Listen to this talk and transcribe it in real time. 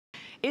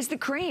is the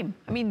cream.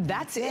 I mean,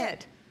 that's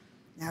it.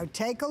 Now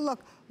take a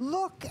look.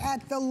 Look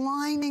at the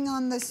lining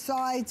on the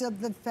sides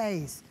of the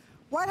face.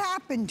 What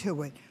happened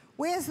to it?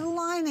 Where's the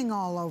lining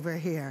all over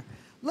here?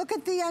 Look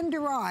at the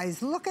under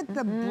eyes. Look at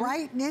the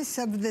brightness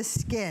of the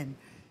skin.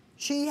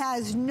 She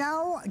has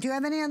no, do you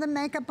have any other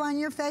makeup on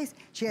your face?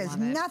 She has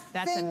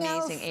nothing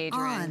else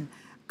on.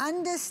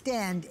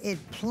 Understand, it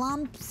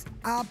plumps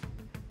up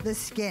the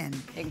skin.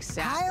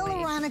 Exactly.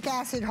 Hyaluronic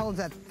acid holds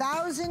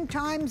 1,000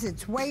 times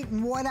its weight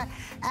in water,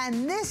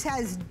 and this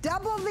has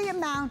double the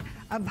amount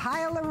of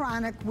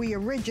hyaluronic we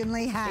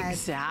originally had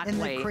in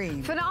the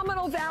cream.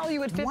 Phenomenal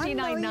value at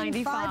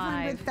 $59.95.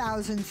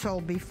 1,500,000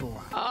 sold before.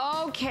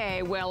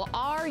 Okay, well,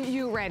 are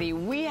you ready?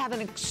 We have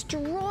an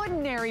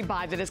extraordinary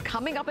buy that is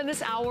coming up in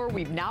this hour.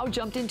 We've now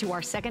jumped into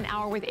our second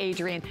hour with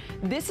Adrienne.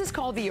 This is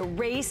called the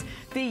Erase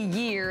the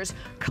Years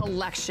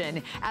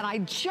collection. And I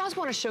just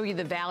want to show you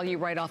the value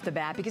right off the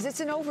bat because it's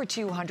an over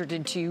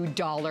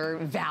 $202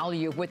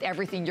 value with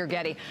everything you're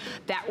getting.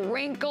 That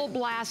wrinkle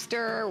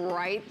blaster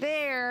right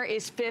there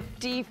is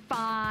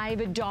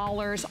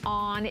 $55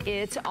 on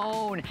its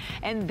own.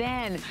 And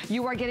then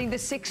you are getting the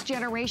 6th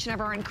generation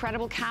of our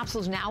incredible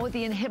capsules now with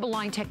the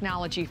Inhibiline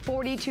technology,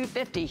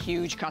 $42.50,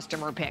 huge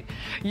customer pick.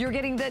 You're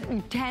getting the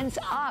Tense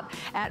Up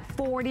at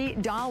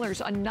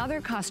 $40,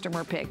 another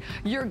customer pick.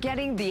 You're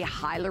getting the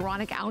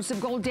Hyaluronic Ounce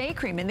of Gold Day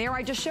Cream, and there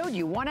I just showed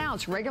you, 1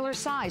 ounce, regular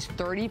size,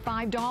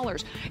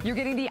 $35. You're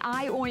getting the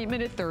eye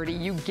ointment at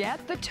 $30. You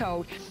get the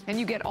tote, and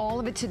you get all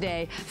of it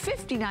today,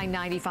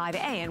 $59.95,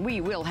 and we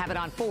will have it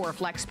on 4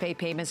 flex pay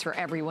payments for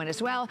everyone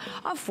as well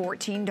of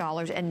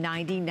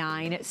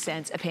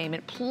 $14.99 a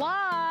payment.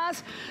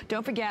 Plus,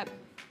 don't forget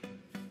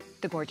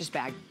the gorgeous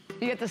bag.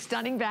 You get the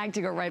stunning bag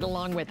to go right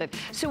along with it.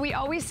 So we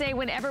always say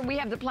whenever we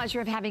have the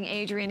pleasure of having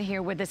Adrienne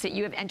here with us that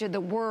you have entered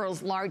the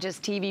world's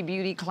largest TV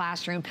beauty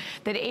classroom,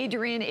 that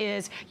Adrienne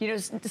is, you know,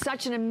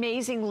 such an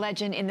amazing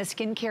legend in the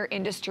skincare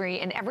industry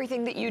and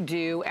everything that you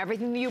do,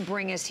 everything that you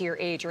bring us here,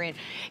 Adrienne.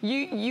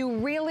 You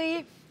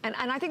really... And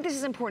I think this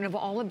is important. Of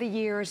all of the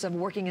years of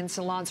working in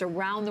salons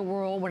around the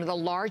world, one of the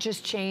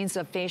largest chains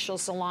of facial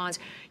salons,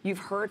 you've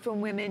heard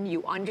from women,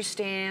 you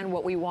understand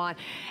what we want,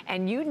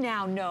 and you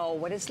now know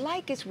what it's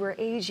like as we're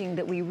aging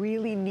that we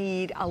really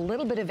need a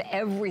little bit of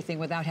everything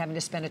without having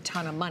to spend a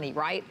ton of money,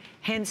 right?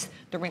 Hence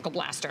the Wrinkle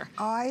Blaster.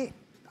 I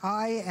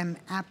am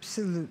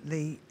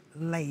absolutely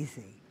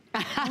lazy.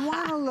 I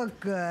want to look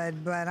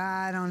good, but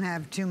I don't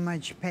have too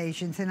much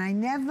patience, and I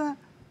never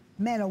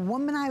met a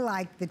woman I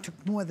liked that took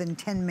more than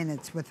 10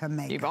 minutes with her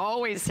makeup. You've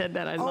always said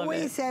that. I love it.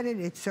 Always said it.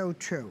 It's so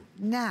true.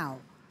 Now,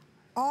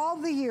 all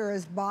the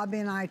years Bobby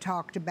and I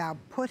talked about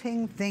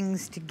putting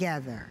things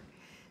together.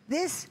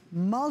 This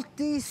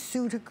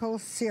multi-ceutical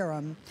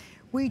serum,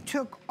 we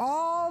took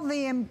all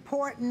the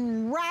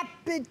important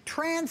rapid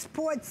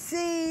transport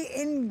C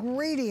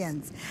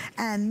ingredients,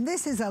 and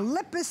this is a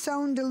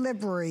liposome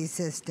delivery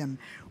system.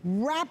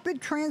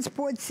 Rapid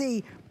transport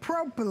C,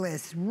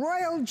 propolis,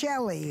 royal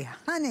jelly,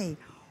 honey,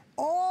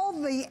 all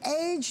the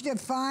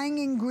age-defying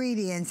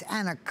ingredients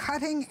and a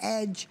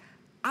cutting-edge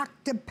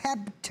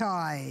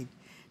octapeptide.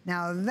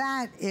 Now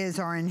that is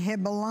our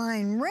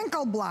Inhibiline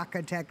wrinkle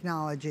blocker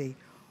technology.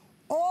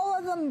 All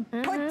of them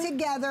put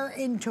together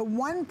into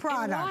one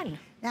product.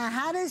 Now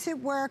how does it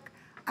work?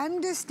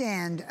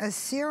 Understand, a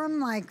serum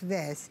like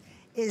this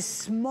is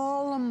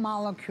smaller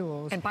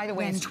molecules. And by the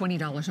way, it's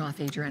 $20 off,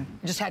 Adrienne.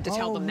 Just had to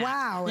tell them that.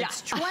 Wow, yeah.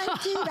 It's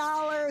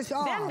 $20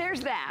 off. Then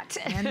there's that.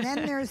 And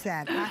then there's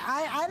that.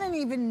 I didn't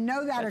even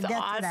know that or get to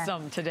that. That's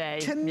awesome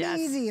today. To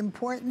me, the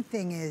important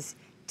thing is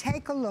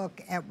take a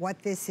look at what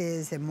this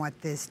is and what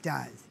this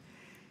does.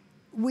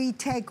 We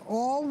take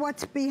all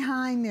what's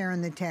behind there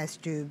in the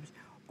test tubes,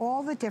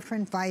 all the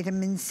different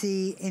vitamin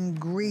C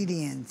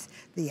ingredients,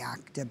 the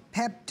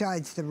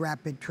octapeptides, the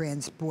rapid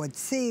transport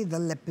C, the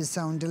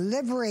liposome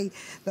delivery,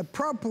 the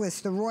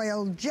propolis, the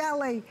royal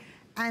jelly,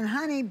 and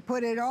honey,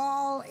 put it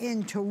all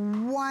into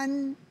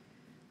one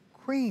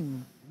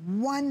cream,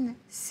 one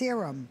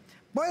serum.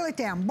 Boil it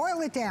down,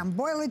 boil it down,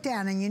 boil it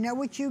down, and you know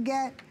what you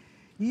get?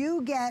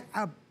 You get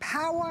a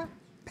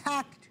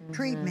power-packed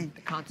treatment.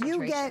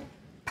 You get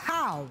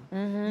pow.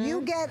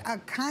 You get a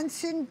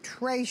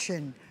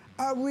concentration,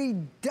 a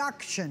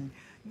reduction.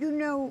 You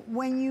know,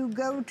 when you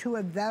go to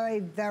a very,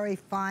 very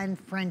fine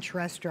French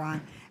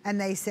restaurant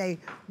and they say,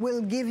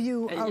 we'll give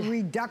you a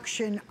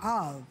reduction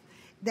of,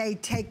 they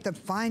take the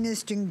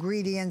finest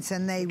ingredients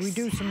and they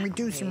reduce them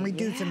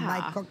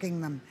by cooking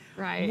them.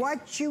 Right.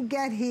 What you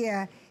get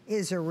here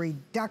is a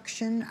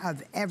reduction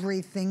of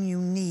everything you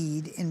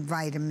need in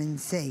vitamin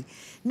C.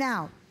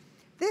 Now,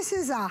 this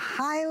is a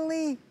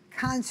highly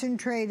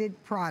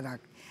concentrated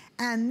product,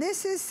 and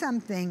this is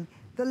something,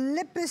 the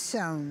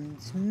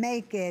liposomes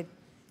make it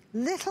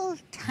little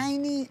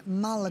tiny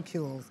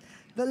molecules.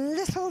 The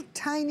little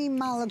tiny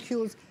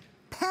molecules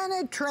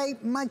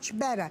penetrate much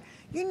better.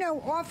 You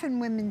know, often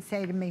women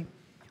say to me,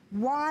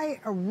 why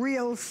a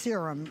real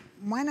serum?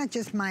 Why not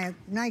just my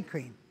night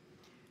cream?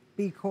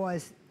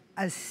 Because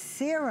a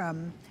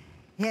serum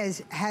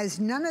has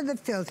none of the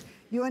filth.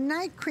 Your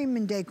night cream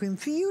and day cream,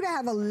 for you to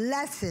have a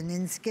lesson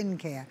in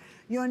skincare,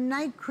 your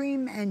night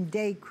cream and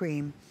day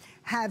cream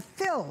have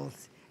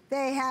fills.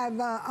 They have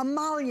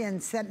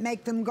emollients that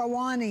make them go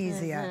on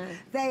easier.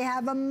 They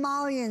have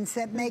emollients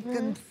that make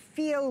them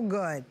feel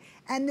good.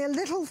 And they're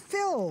little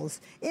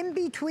fills in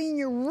between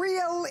your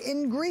real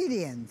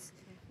ingredients.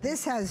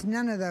 This has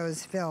none of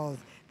those fills.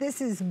 This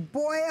is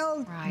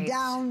boiled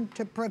down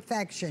to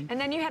perfection.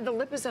 And then you have the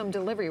liposome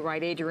delivery,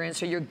 right, Adrienne?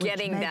 So you're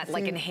getting that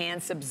like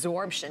enhanced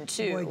absorption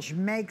too. Which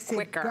makes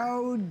it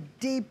go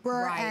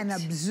deeper and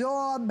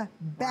absorb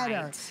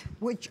better,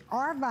 which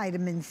our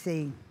vitamin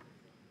C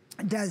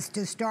does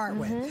to start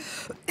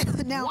with.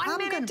 Now, 1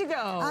 minute to go.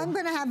 I'm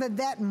gonna have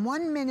Yvette in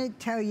 1 minute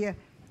tell you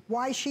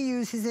why she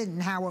uses it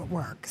and how it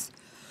works.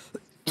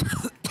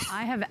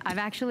 I've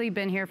actually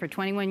been here for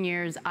 21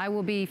 years. I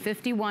will be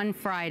 51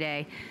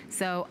 Friday,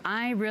 so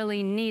I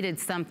really needed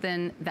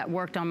something that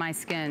worked on my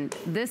skin.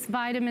 This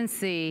vitamin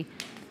C,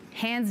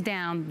 hands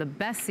down, the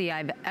best C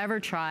I've ever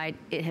tried.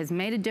 It has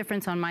made a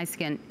difference on my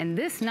skin. And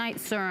this night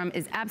serum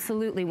is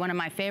absolutely one of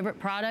my favorite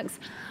products.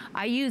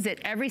 I use it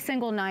every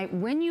single night.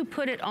 When you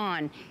put it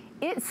on,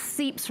 it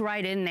seeps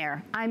right in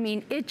there. I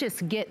mean, it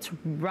just gets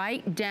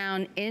right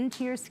down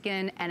into your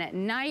skin. And at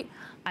night,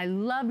 I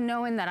love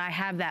knowing that I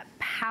have that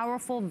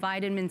powerful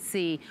vitamin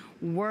C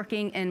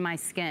working in my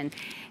skin.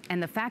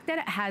 And the fact that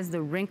it has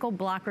the wrinkle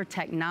blocker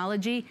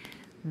technology,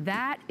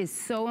 that is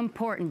so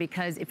important,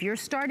 because if you're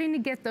starting to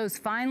get those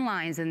fine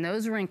lines and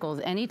those wrinkles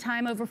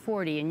anytime over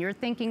 40 and you're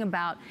thinking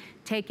about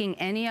taking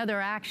any other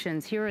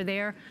actions here or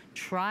there,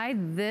 try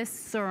this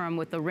serum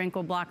with the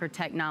wrinkle blocker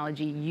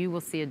technology. You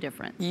will see a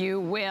difference. You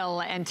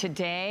will. And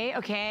today,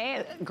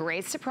 okay,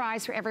 great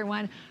surprise for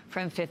everyone,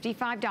 from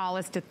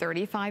 $55 to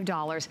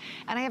 $35.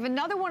 And I have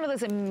another one of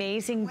those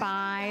amazing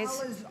buys.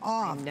 $20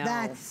 off.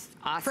 That's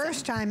awesome.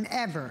 First time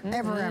ever,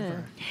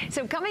 ever.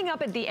 So coming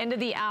up at the end of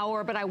the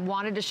hour, but I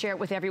wanted to share it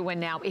with everyone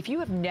now. If you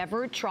have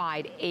never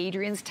tried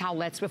Adrienne's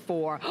towelettes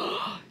before,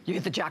 you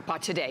get the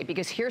jackpot today,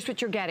 because here's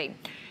what you're getting.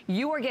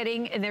 You are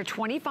getting, and they're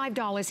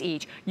 $25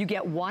 each. You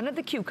get one of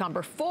the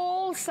cucumber,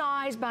 full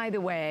size, by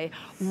the way,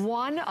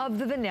 one of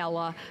the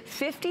vanilla,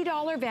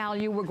 $50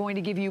 value. We're going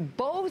to give you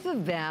both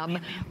of them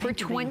for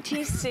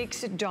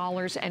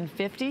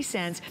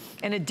 $26.50,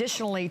 and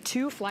additionally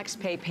 2 flex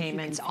pay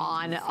payments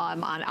on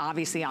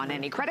obviously on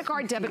any credit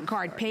card, debit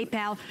card,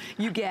 PayPal.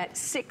 You get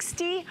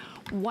 60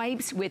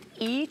 wipes with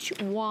each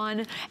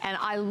one, and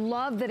I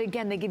love that,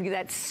 again, they give you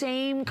that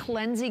same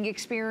cleansing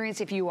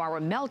experience. If you are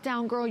a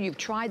meltdown girl, you've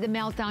tried the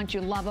meltdowns, you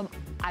love them.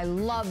 I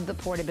love the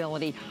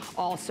portability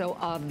also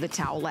of the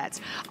towelettes.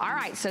 All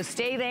right, so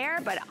stay there,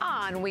 but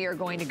on we are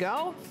going to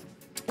go.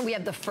 We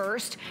have the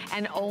first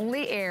and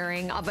only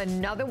airing of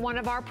another one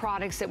of our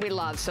products that we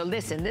love. So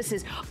listen, this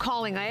is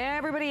calling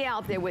everybody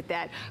out there with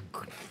that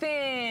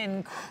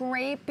thin,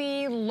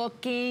 crepey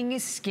looking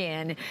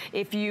skin.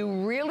 If you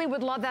really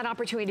would love that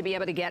opportunity to be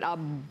able to get a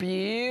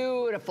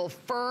beautiful,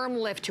 firm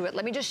lift to it,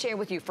 let me just share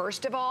with you,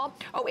 first of all,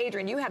 oh,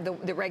 Adrienne, you have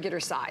the regular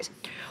size.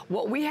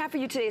 What we have for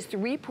you today is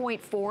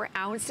 3.4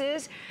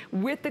 ounces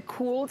with the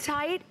Cool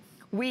Tight.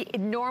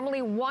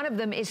 Normally one of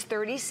them is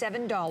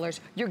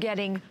 $37. You're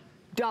getting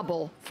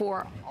double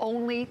for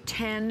only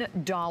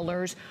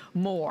 $10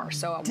 more.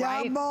 So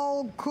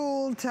double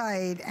Cool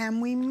Tight,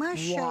 and we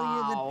must show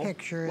you the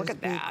pictures. Look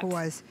at that.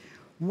 Because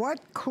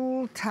what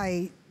Cool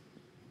Tight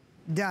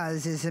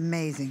does is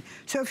amazing.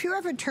 So if you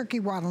have a turkey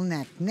wattle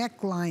neck,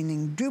 neck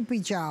lining, droopy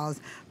jowls,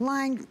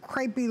 lined,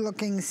 crepey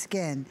looking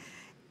skin,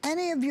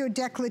 any of your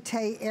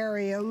décolleté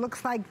area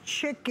looks like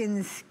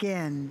chicken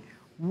skin,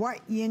 what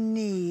you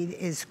need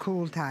is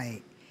Cool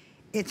Tight.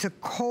 It's a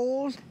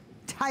cold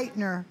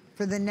tightener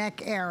for the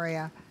neck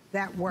area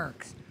that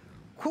works.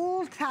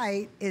 Cool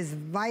Tight is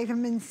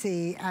vitamin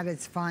C at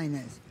its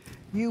finest.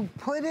 You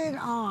put it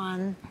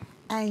on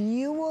and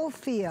you will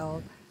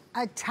feel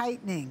a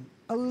tightening,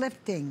 a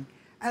lifting,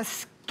 a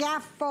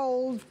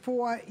scaffold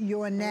for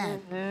your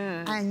neck.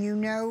 And you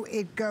know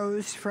it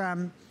goes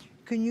from,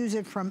 you can use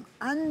it from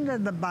under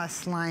the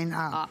bust line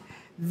up.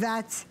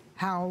 That's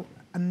how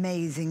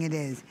amazing it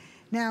is.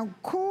 Now,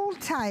 Cool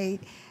Tight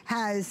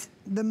has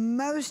the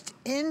most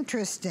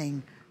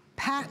interesting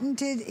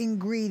patented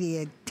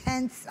ingredient,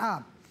 Tense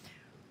Up.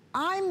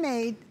 I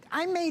made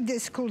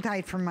this Cool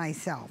Tight for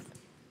myself.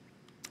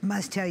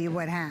 Must tell you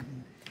what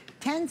happened.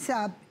 Tense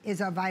Up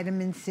is a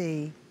vitamin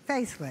C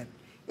facelift.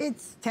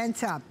 It's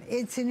Tense Up.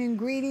 It's an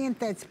ingredient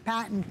that's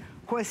patented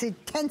because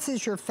it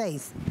tenses your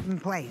face in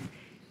place.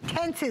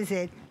 Tenses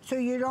it so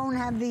you don't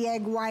have the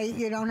egg white,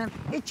 you don't have,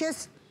 it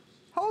just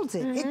holds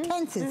it. It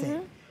tenses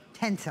it.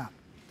 Tense Up.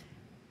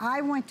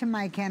 I went to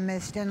my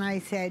chemist and I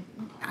said,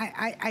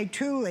 I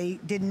truly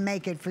didn't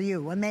make it for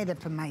you. I made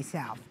it for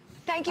myself.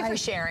 Thank you for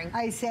sharing.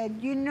 I said,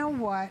 you know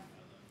what?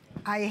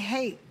 I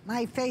hate,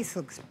 my face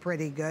looks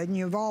pretty good, and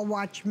you've all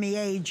watched me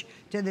age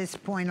to this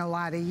point a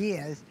lot of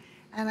years.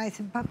 And I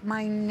said, but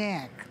my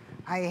neck,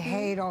 I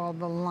hate all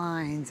the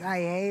lines. I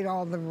hate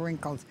all the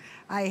wrinkles.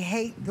 I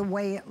hate the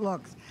way it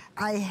looks.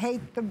 I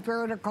hate the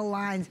vertical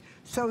lines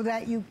so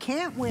that you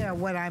can't wear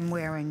what I'm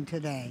wearing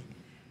today.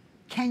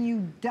 can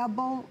you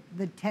double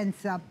the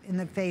Tense Up in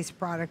the Face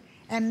product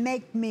and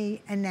make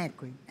me a neck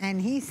cream? And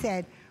he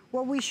said,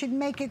 well, we should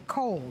make it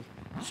cold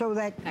so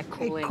that it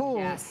cools,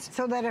 yes,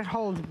 so that it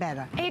holds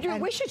better. Adrienne,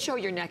 we should show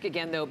your neck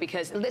again, though,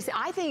 because listen,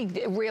 I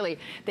think really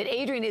that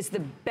Adrienne is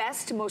the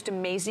best, most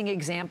amazing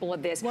example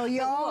of this. Well,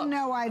 you all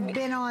know I've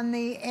been on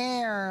the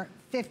air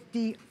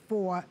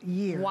 54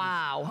 years.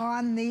 Wow.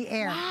 On the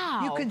air.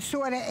 Wow. You could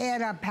sort of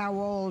add up how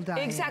old I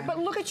am. Exactly, but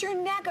look at your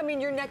neck. I mean,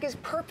 your neck is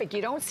perfect.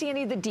 You don't see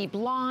any of the deep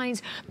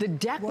lines, the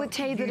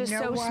décolleté that is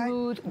so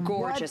smooth.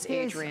 Gorgeous,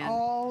 Adrienne.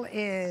 What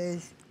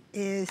this all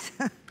is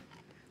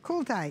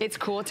Cool Tight. It's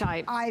Cool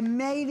Tight. I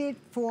made it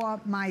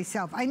for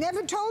myself. I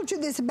never told you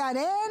this about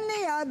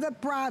any other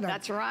product.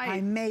 That's right.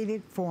 I made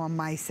it for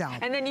myself.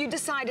 And then you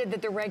decided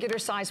that the regular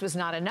size was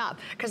not enough.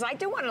 Because I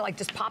do want to, like,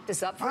 just pop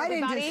this up for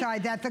everybody. I didn't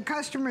decide that. The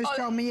customers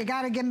told me, you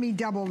got to give me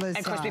double this size.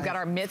 And of course, we've got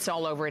our mitts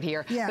all over it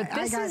here. Yeah, but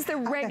this is the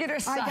regular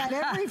size. I got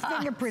every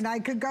fingerprint. I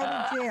could go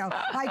to jail.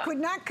 I could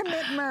not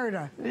commit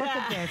murder. Look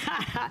at this.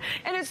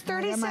 And it's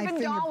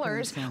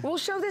 $37. We'll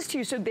show this to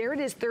you. So there it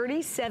is,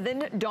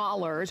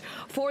 $37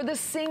 for the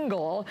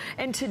single.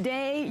 And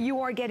today you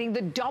are getting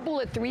the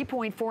double at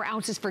 3.4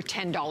 ounces for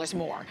 $10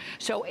 more.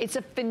 So it's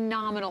a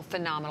phenomenal,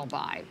 phenomenal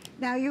buy.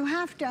 Now you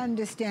have to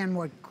understand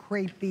what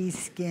crepey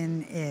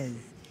skin is.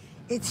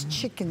 It's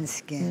chicken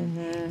skin.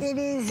 It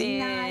is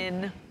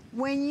thin. not.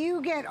 When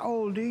you get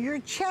older, your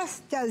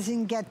chest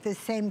doesn't get the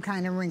same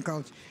kind of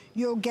wrinkles.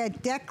 You'll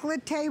get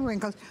décolleté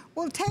wrinkles.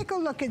 Well, take a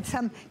look at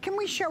some. Can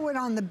we show it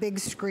on the big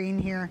screen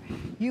here?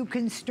 You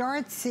can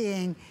start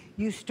seeing.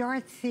 You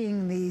start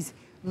seeing these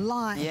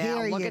lines. Yeah,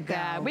 here look you at go.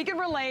 that. We can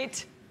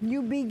relate.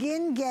 You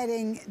begin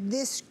getting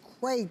this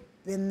crepe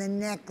in the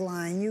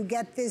neckline. You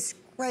get this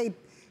crepe.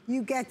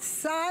 You get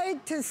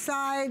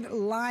side-to-side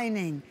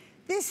lining.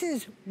 This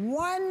is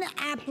one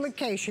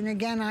application.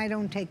 Again, I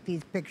don't take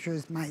these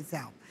pictures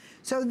myself.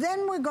 So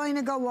then we're going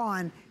to go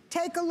on.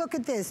 Take a look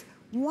at this.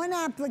 One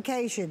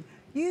application.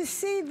 You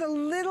see the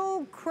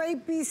little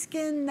crepey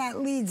skin that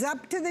leads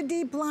up to the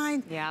deep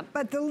line? Yeah.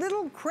 But the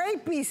little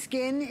crepey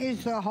skin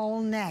is the whole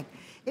neck.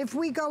 If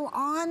we go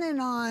on and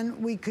on,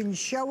 we can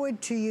show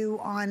it to you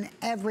on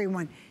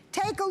everyone.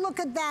 Take a look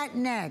at that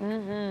neck.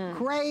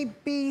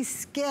 Crepey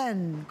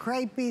skin,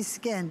 crepey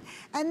skin.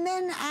 And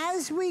then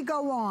as we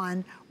go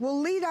on,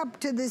 we'll lead up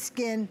to the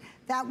skin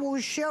that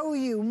will show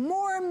you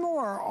more and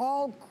more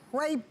all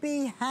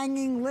crepey,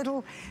 hanging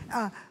little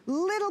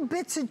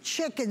bits of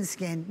chicken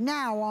skin.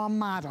 Now our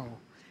model.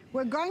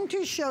 We're going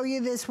to show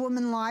you this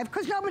woman live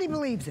because nobody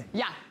believes it.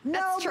 Yeah,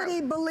 that's true.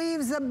 Nobody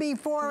believes the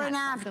before and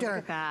Look after.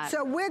 at that.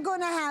 So we're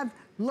going to have,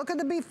 look at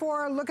the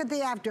before, look at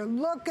the after,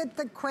 look at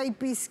the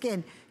crepey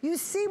skin. You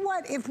see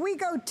what, if we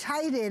go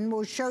tight in,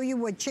 we'll show you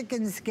what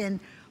chicken skin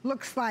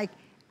looks like.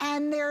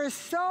 And there's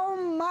so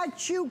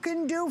much you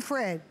can do for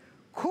it.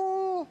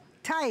 Cool,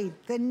 tight,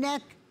 the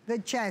neck, the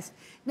chest.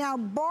 Now,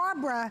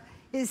 Barbara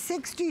is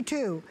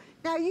 62.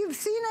 Now, you've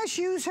seen us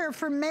use her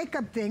for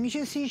makeup things.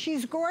 You see,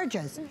 she's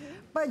gorgeous.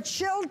 But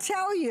she'll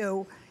tell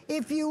you,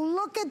 if you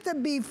look at the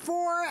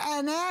before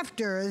and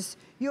afters,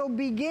 you'll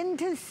begin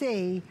to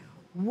see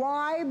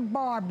why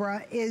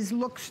Barbara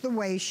looks the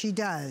way she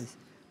does.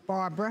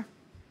 Barbara?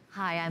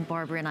 Hi, I'm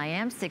Barbara, and I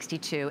am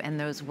 62, and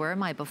those were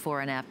my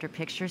before and after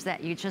pictures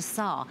that you just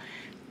saw.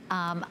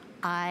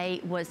 I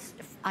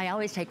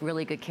always take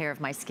really good care of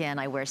my skin.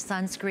 I wear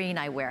sunscreen,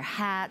 I wear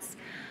hats,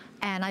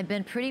 and I've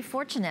been pretty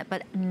fortunate,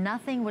 but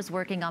nothing was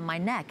working on my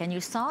neck. And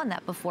you saw in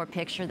that before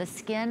picture, the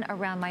skin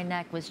around my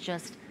neck was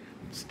just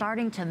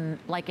starting to,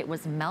 like it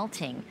was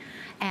melting.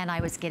 And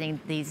I was getting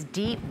these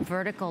deep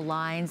vertical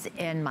lines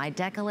in my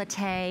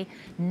décolleté.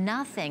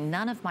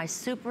 None of my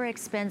super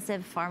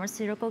expensive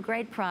pharmaceutical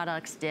grade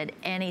products did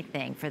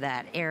anything for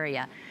that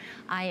area.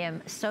 I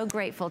am so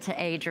grateful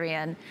to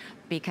Adrienne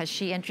because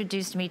she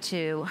introduced me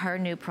to her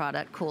new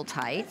product, Cool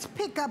Tight. Let's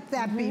pick up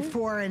that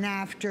before and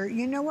after.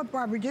 You know what,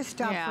 Barbara? Just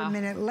stop for a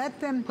minute. Let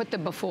them put the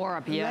before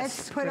up. Yes,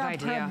 let's put up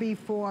her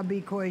before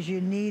because you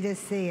need to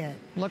see it.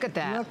 Look at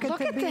that. Look at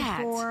the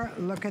before.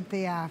 Look at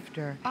the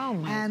after. Oh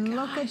my And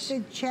look at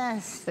the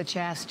chest. The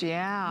chest,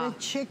 yeah. The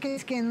chicken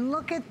skin.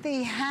 Look at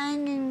the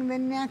hanging, the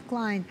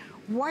neckline.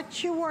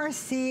 What you are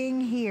seeing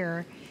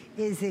here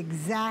is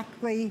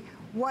exactly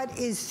what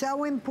is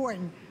so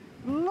important.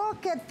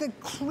 Look at the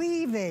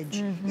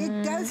cleavage.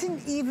 It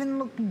doesn't even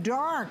look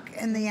dark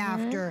in the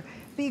after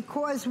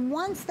because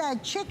once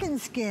that chicken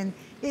skin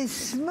is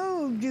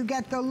smooth, you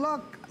get the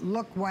look.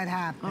 Look what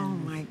happens. Oh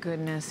my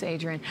goodness,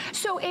 Adrienne.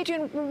 So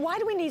Adrienne, why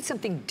do we need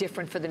something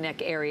different for the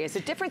neck area? Is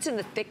it difference in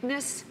the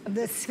thickness of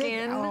the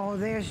skin? Oh,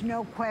 there's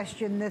no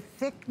question. The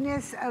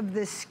thickness of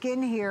the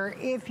skin here,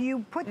 if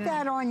you put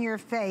that on your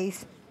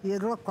face,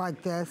 you'd look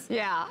like this.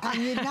 Yeah.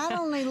 And you'd not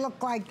only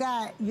look like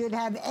that, you'd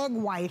have egg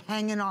white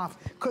hanging off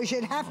because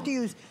you'd have to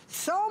use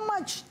so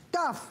much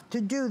stuff to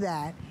do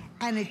that,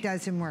 and it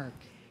doesn't work.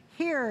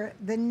 Here,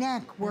 the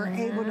neck, we're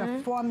able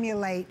to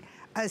formulate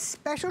a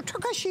special,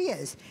 because she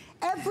is.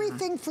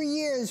 Everything for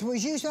years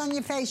was use it on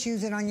your face,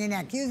 use it on your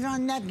neck. Use it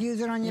on neck,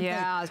 use it on your face.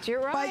 Yes,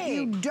 you're right. But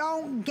you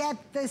don't get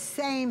the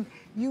same.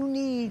 You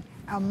need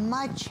a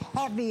much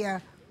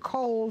heavier,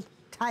 cold,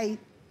 tight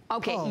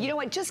Okay, you know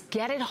what, just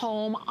get it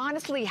home.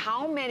 Honestly,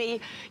 how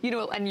many, you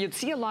know, and you'd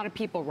see a lot of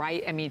people,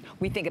 right? I mean,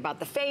 we think about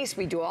the face,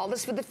 we do all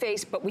this for the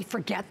face, but we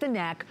forget the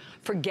neck,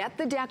 forget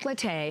the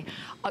décolleté.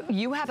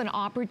 You have an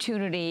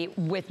opportunity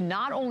with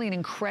not only an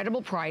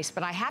incredible price,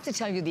 but I have to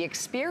tell you the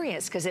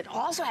experience, because it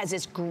also has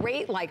this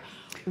great, like,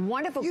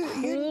 wonderful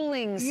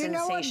cooling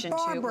sensation know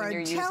what, Barbara, too when you're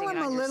using it on your skin. tell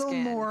them a little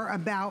more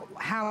about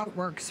how it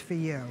works for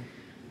you.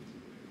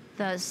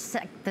 The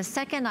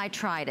second I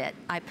tried it,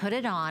 I put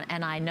it on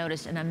and I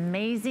noticed an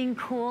amazing,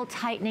 cool,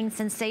 tightening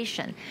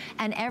sensation.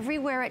 And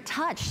everywhere it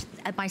touched,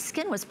 my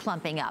skin was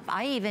plumping up.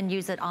 I even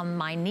use it on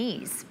my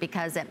knees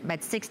because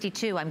at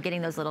 62, I'm getting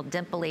those little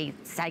dimply,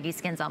 saggy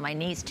skins on my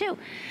knees too.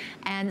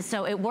 And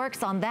so it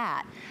works on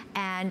that.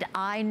 And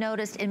I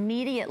noticed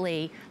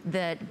immediately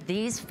that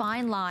these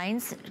fine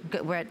lines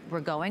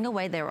were going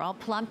away. They were all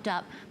plumped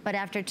up. But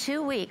after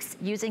 2 weeks,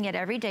 using it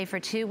every day for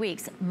 2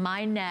 weeks,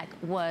 my neck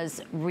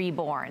was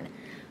reborn.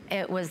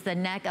 It was the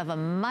neck of a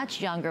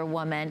much younger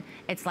woman.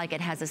 It's like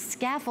it has a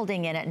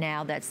scaffolding in it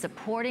now that's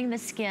supporting the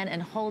skin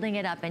and holding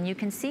it up. And you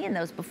can see in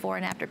those before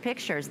and after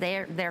pictures,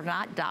 they're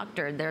not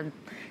doctored. They're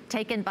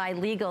taken by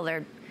legal.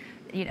 They're,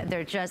 you know,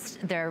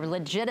 they're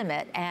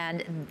legitimate,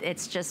 and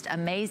it's just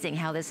amazing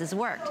how this has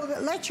worked. Oh,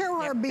 let's show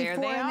her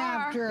before and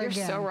after again.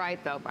 You're so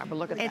right, though, Barbara.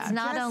 Look at that. It's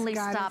not only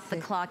stopped the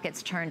clock,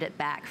 it's turned it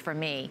back for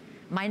me.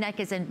 My neck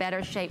is in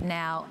better shape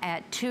now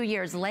at 2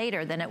 years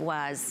later than it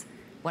was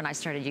when I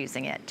started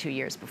using it 2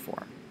 years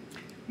before.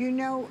 You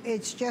know,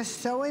 it's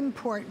just so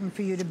important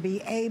for you to be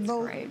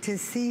able to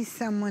see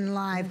someone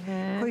live,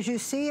 because you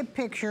see a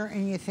picture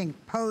and you think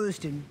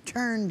posed and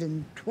turned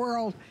and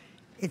twirled.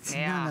 It's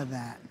none of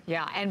that.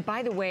 Yeah, and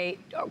by the way,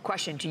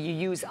 question, do you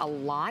use a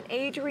lot,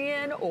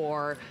 Adrienne,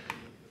 or?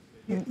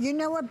 You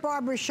know what,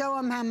 Barbara, show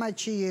them how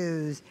much you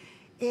use.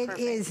 It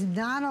is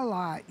not a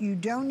lot. You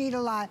don't need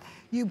a lot.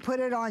 You put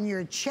it on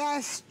your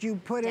chest, you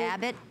put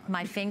Dab it,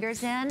 my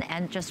fingers in,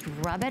 and just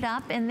rub it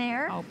up in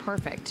there. Oh,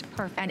 perfect,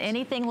 perfect. And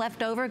anything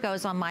left over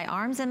goes on my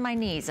arms and my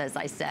knees, as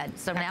I said.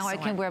 So now I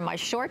can wear my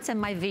shorts and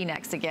my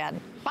V-necks again.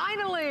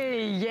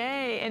 Finally,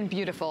 yay, and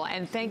beautiful.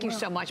 And thank you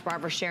so much,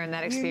 Barbara, for sharing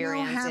that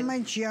experience. You know how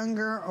much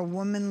younger a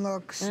woman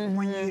looks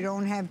when you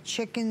don't have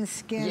chicken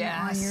skin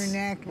on your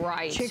neck,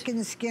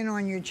 chicken skin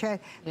on your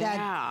chest,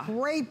 that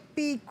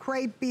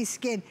crepey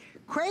skin.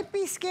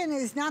 Crepey skin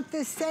is not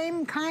the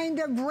same kind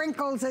of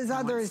wrinkles as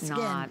other skin.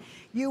 Not.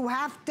 You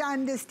have to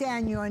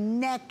understand your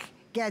neck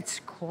gets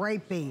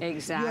crepey.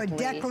 Exactly. Your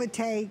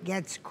décolleté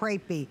gets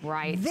crepey.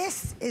 Right.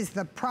 This is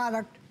the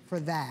product for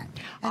that.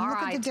 And look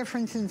at the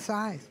difference in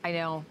size. I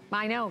know,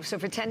 I know. So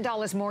for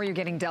 $10 more, you're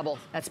getting double.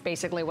 That's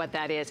basically what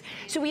that is.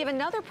 So we have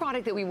another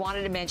product that we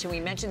wanted to mention. We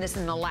mentioned this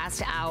in the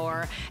last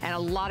hour, and a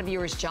lot of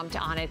viewers jumped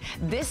on it.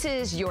 This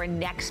is your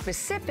neck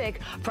specific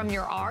from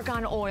your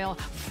argan oil.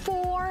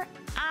 4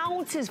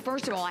 ounces.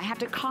 First of all, I have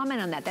to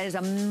comment on that. That is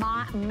a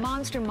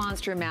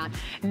monster amount.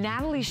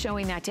 Natalie's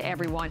showing that to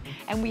everyone.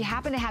 And we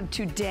happen to have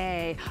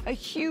today a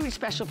huge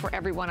special for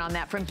everyone on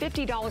that, from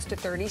 $50 to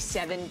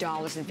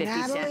 $37.50.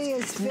 Natalie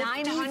is 54.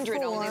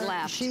 900 only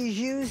left. She's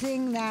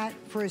using that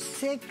for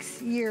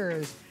 6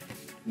 years.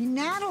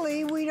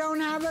 Natalie, we don't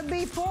have a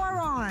before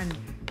on.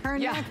 Her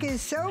neck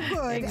is so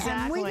good.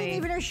 And we didn't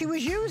even know she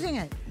was using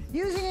it.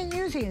 Using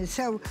it.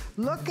 So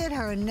look at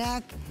her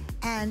neck,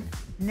 and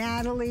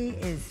Natalie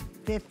is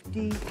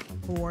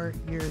 54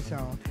 years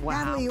old.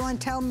 Wow. Natalie, you want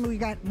to tell them we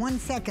got 1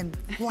 second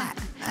flat?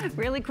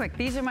 Really quick,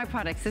 these are my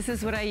products. This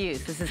is what I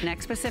use. This is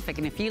neck specific.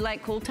 And if you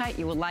like cool tight,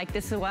 you will like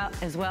this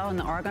as well in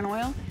the argan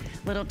oil.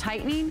 Little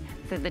tightening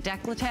for the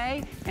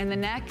décolleté and the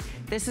neck.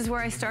 This is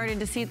where I started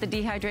to see the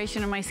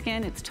dehydration of my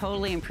skin. It's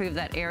totally improved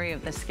that area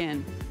of the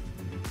skin.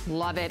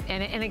 Love it.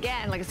 And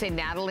again, like I say,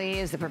 Natalie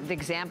is the perfect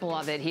example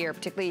of it here,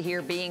 particularly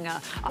here being a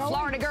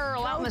Florida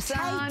girl out in the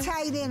sun.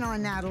 Tight in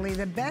on Natalie.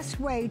 The best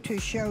way to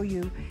show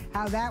you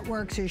how that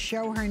works is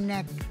show her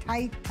neck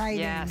tight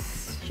in.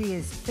 She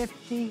is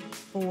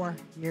 54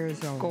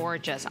 years old.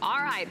 Gorgeous. All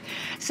right.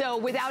 So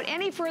without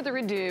any further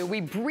ado,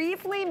 we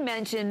briefly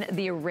mentioned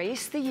the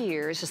Erase the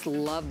Years. Just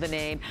love the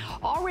name.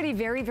 Already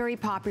very, very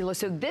popular.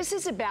 So this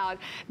is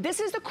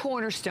the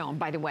cornerstone,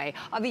 by the way,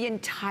 of the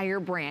entire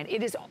brand.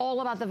 It is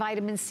all about the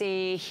vitamin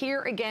C.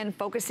 Here again,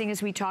 focusing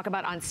as we talk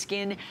about on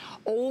skin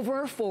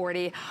over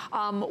 40.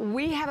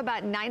 We have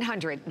about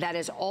 900. That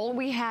is all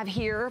we have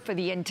here for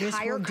the entire country.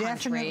 This will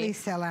definitely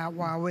sell out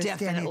while we're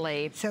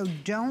standing. So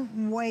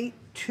don't wait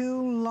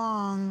too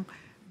long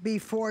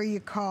before you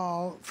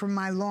call for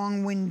my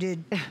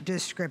long-winded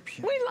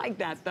description. We like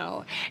that,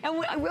 though.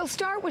 And we'll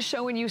start with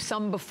showing you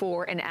some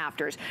before and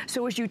afters.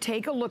 So as you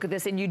take a look at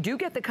this, and you do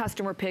get the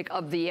customer pick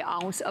of the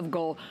ounce of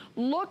gold,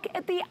 look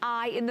at the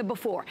eye in the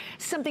before.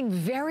 Something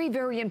very,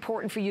 very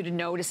important for you to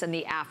notice in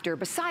the after,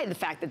 beside the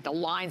fact that the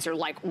lines are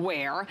like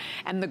wear,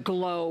 and the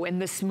glow,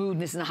 and the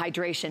smoothness, and the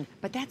hydration.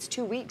 But that's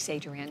 2 weeks,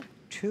 Adrienne.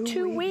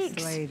 2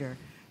 weeks later.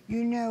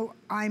 You know,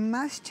 I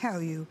must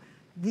tell you,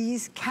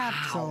 these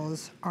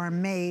capsules are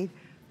made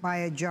by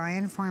a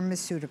giant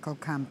pharmaceutical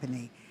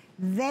company.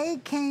 They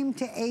came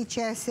to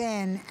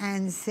HSN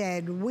and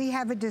said, we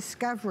have a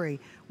discovery.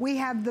 We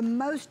have the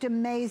most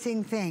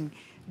amazing thing.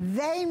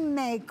 They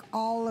make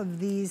all of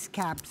these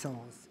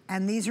capsules,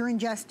 and these are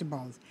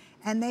ingestibles.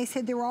 And they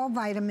said they're all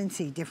vitamin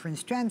C, different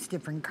strengths,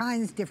 different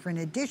kinds, different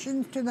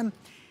additions to them.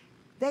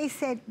 They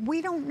said,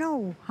 we don't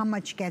know how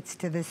much gets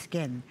to the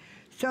skin.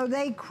 So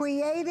they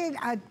created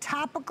a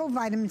topical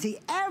vitamin C.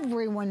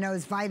 Everyone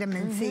knows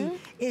vitamin C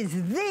is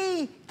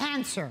the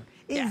answer,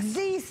 is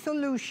the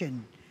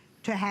solution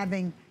to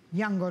having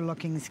younger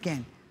looking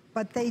skin.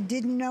 But they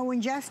didn't know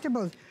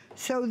ingestibles.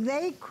 So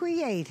they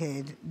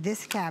created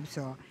this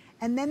capsule,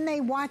 and then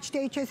they watched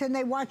HSN,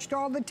 they watched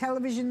all the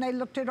television, they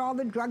looked at all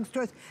the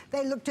drugstores,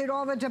 they looked at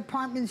all the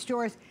department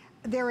stores.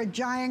 They're a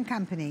giant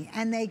company,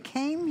 and they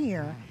came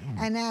here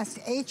and asked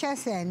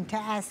HSN to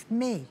ask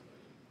me,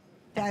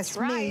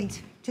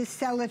 to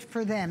sell it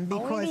for them,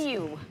 because only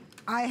you.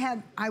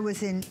 I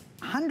was in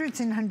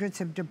hundreds and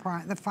hundreds of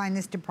the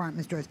finest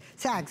department stores,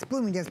 Saks,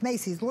 Bloomingdale's,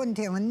 Macy's, Lord &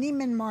 Taylor,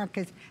 Neiman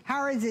Marcus,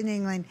 Harrods in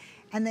England,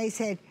 and they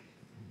said,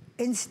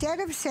 instead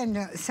of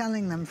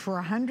selling them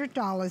for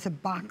 $100 a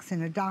box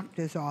in a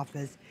doctor's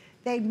office,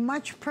 they'd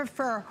much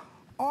prefer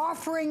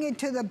offering it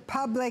to the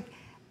public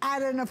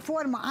at an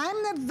affordable. I'm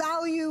the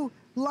value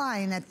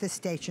line at the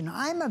station.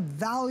 I'm a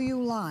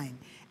value line.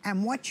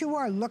 And what you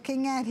are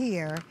looking at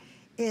here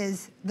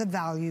is the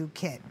value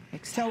kit.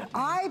 Exactly. So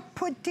I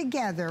put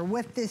together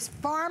with this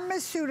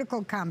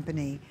pharmaceutical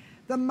company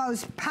the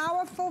most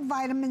powerful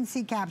vitamin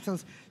C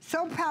capsules,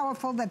 so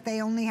powerful that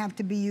they only have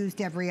to be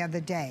used every other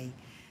day.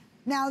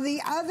 Now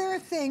the other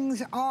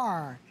things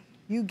are,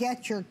 you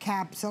get your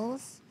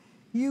capsules,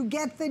 you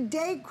get the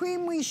day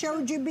cream we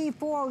showed you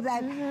before,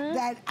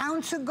 that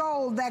ounce of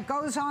gold that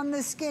goes on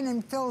the skin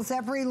and fills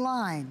every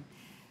line.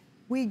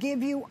 We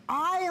give you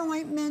eye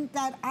ointment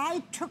that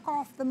I took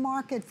off the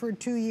market for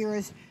 2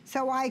 years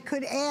so I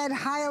could add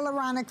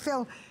hyaluronic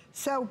fill.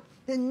 So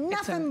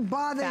nothing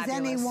bothers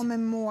any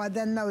woman more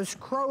than those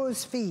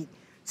crow's feet.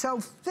 So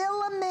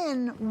fill them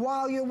in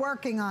while you're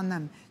working on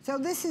them. So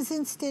this is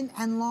instant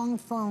and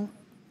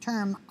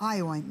long-term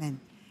eye ointment.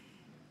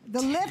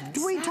 The lift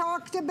we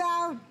talked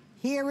about,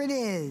 here it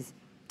is.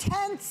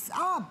 Tense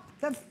up,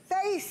 the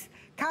face,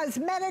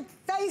 cosmetic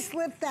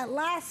facelift that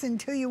lasts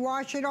until you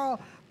wash it all,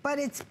 but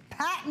it's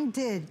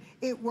patented.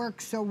 It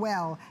works so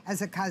well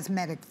as a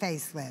cosmetic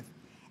facelift.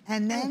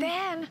 And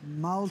then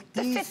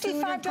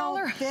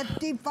multi-suitical,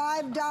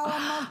 $55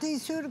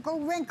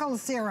 multi-suitical wrinkle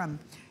serum.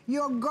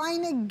 You're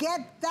going to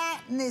get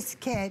that in this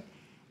kit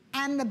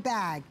and the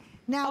bag.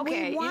 Now,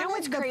 okay, you know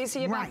what's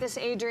crazy about this,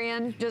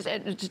 Adrienne? Just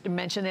to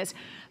mention this.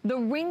 The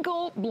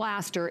Wrinkle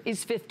Blaster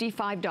is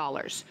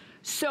 $55.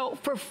 So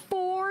for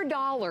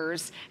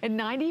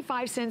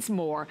 $4.95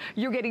 more,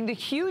 you're getting the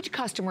huge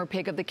customer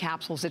pick of the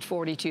capsules at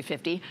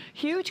 $42.50,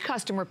 huge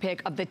customer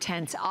pick of the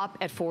Tense Up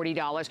at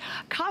 $40,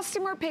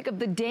 customer pick of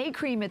the day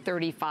cream at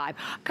 $35,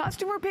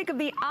 customer pick of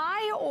the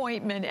eye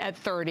ointment at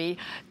 $30.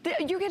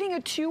 You're getting a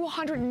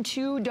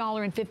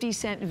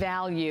 $202.50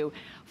 value.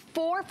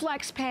 4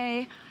 flex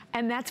pay,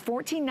 and that's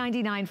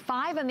 $14.99,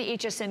 5 on the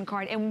HSN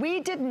card, and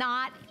we did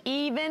not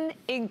even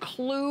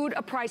include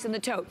a price in the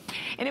tote.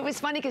 And it was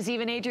funny because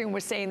even Adrienne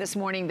was saying this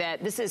morning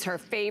that this is her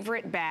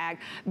favorite bag.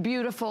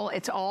 Beautiful,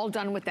 it's all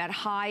done with that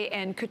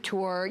high-end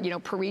couture, you know,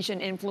 Parisian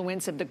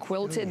influence of the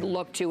quilted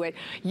look to it.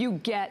 You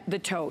get the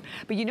tote.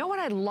 But you know what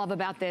I love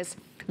about this?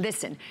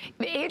 Listen,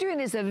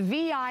 Adrienne is a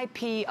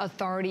VIP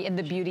authority in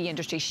the beauty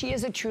industry. She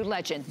is a true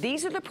legend.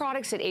 These are the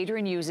products that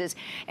Adrienne uses,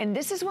 and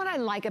this is what I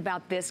like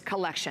about this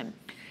collection.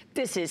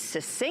 This is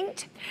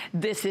succinct.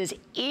 This is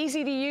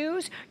easy to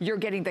use. You're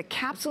getting the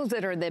capsules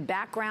that are in the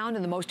background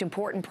and the most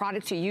important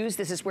products to use.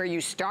 This is where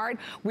you start.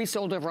 We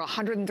sold over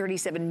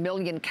 137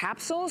 million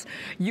capsules.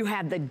 You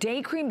have the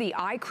day cream, the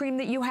eye cream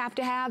that you have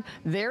to have.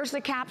 There's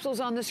the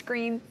capsules on the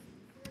screen.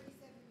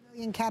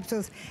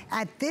 Capsules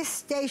at this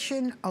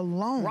station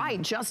alone.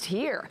 Right, just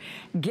here.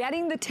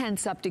 Getting the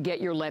Tense Up to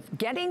get your lift,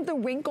 getting the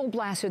Wrinkle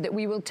Blaster that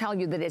we will tell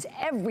you that is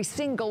every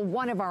single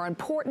one of our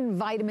important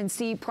vitamin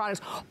C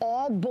products,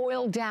 all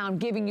boiled down,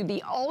 giving you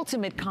the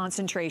ultimate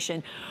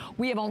concentration.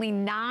 We have only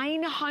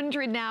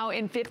 900 now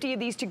and 50 of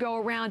these to go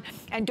around.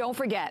 And don't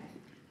forget,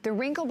 the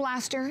Wrinkle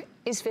Blaster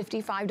is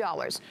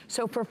 $55.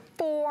 So for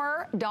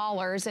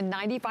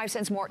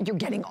 $4.95 more, you're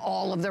getting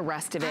all of the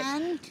rest of it.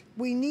 And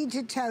we need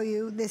to tell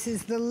you, this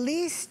is the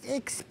least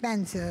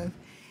expensive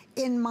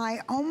in my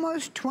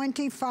almost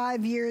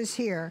 25 years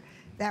here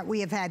that we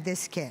have had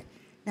this kit.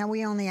 Now,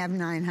 we only have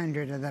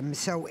 900 of them,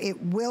 so it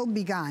will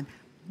be gone.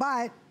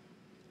 But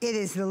it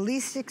is the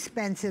least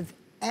expensive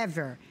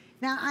ever.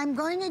 Now, I'm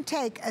going to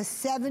take a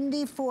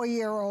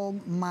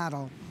 74-year-old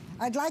model.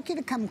 I'd like you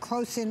to come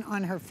close in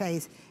on her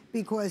face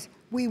because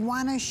we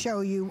want to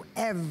show you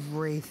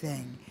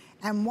everything.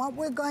 And what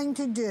we're going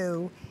to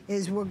do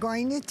is we're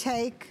going to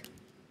take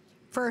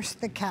first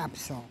the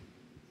capsule.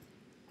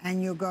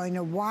 And you're going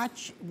to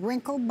watch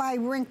wrinkle by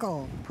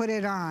wrinkle, put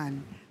it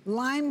on.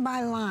 line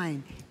by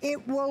line.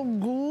 It will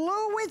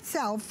glue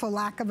itself, for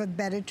lack of a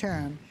better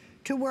term,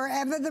 to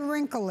wherever the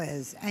wrinkle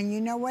is. And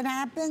you know what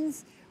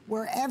happens?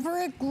 Wherever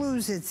it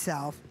glues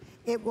itself,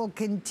 it will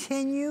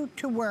continue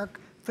to work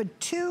for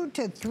 2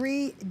 to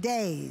 3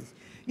 days.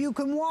 You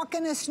can walk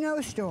in a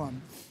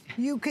snowstorm.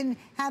 You can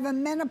have a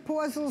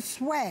menopausal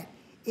sweat.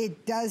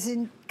 It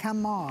doesn't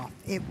come off.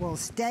 It will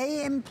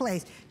stay in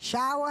place.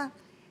 Shower,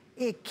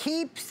 it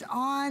keeps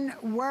on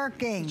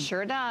working.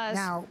 Sure does.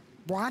 Now,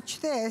 watch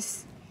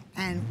this,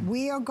 and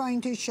we are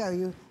going to show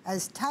you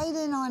as tight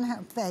in on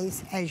her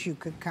face as you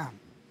could come.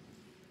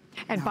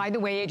 And by the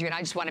way, Adrienne,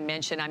 I just want to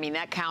mention, I mean,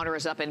 that counter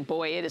is up, and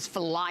boy, it is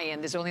flying.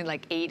 There's only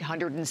like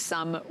 800 and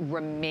some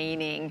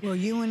remaining. Well,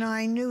 you and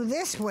I knew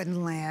this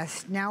wouldn't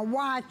last. Now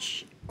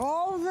watch,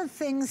 all the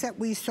things that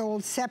we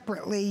sold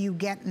separately you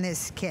get in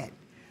this kit.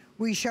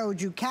 We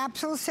showed you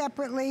capsules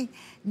separately.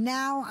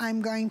 Now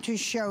I'm going to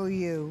show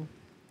you,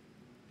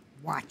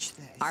 watch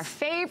this. Our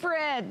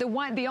favorite,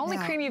 the only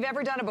cream you've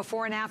ever done a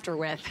before and after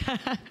with.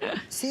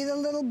 See the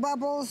little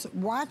bubbles?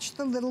 Watch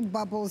the little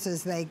bubbles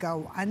as they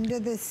go under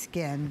the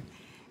skin,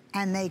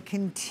 and they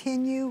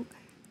continue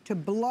to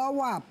blow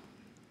up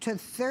to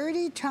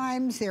 30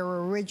 times their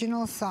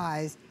original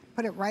size.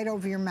 Put it right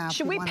over your mouth.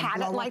 Should we pat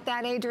it like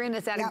that, Adrienne?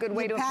 Is that a good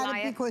way to apply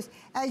it? Because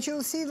as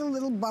you'll see the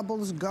little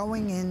bubbles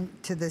going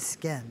into the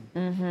skin.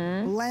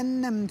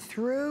 Blend them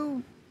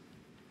through.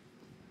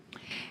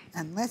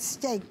 And let's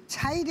stay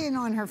tight in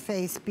on her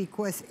face,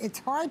 because it's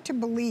hard to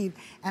believe,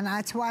 and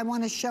that's why I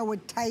want to show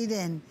it tight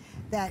in,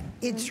 that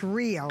it's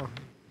real.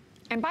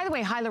 And by the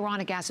way,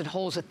 hyaluronic acid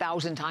holds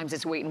 1,000 times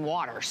its weight in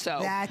water, so.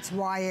 That's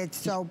why it's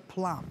so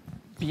plump.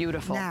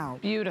 Beautiful, Now,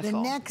 beautiful.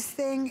 The next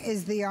thing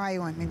is the eye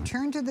ointment.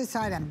 Turn to the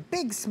side, a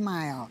big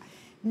smile.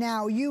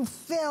 Now you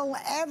fill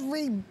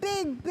every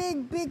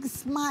big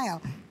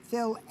smile.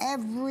 Fill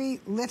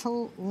every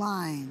little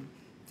line.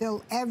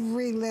 Fill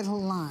every little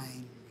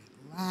line.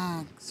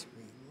 Relax,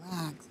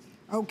 relax.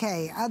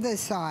 Okay, other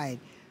side.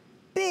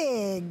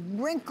 Big,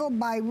 wrinkle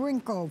by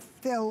wrinkle,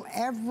 fill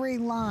every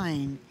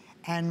line,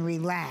 and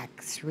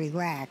relax,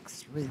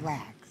 relax,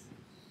 relax.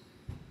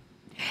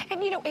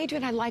 And you know,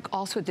 Adrienne, I like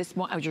also this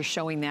one, as you're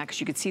showing that, because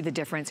you could see the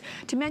difference,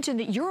 to mention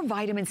that your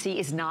vitamin C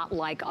is not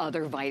like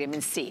other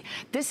vitamin C.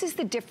 This is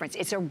the difference.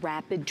 It's a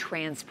rapid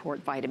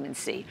transport vitamin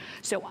C.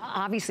 So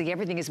obviously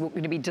everything is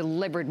going to be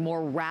delivered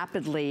more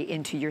rapidly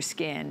into your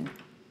skin,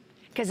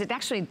 because it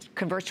actually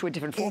converts to a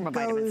different form of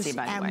vitamin C,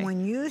 by the way. And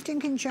when used in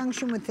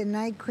conjunction with the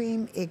night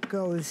cream, it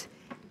goes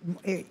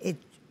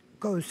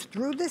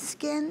through the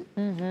skin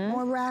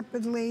more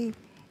rapidly,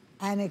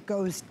 and it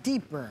goes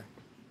deeper.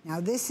 Now,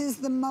 this is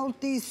the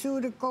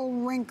multi-ceutical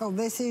wrinkle.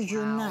 This is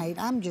your night.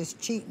 I'm just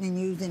cheating and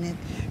using it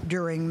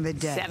during the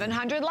day.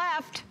 700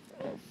 left.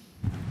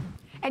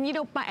 And you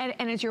know,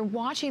 and as you're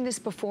watching this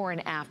before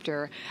and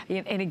after,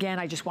 and again,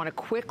 I just want to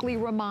quickly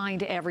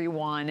remind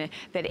everyone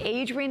that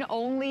Adrienne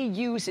only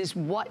uses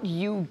what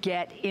you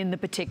get in the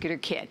particular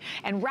kit.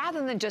 And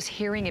rather than just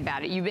hearing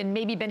about it, you've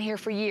maybe been here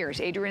for years.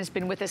 Adrienne's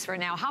been with us for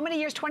now, how many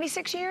years?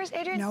 26 years,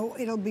 Adrienne? No,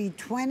 it'll be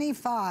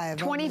 25.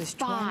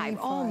 25.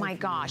 Oh my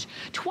gosh.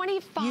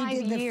 25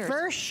 years. You did the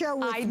first show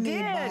with me,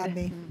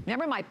 Bobby.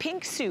 Remember my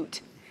pink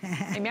suit?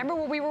 Remember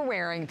what we were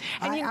wearing?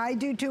 And I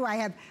do too. I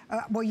have,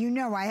 well, you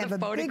know, I have a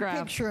big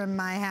picture in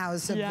my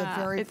house of the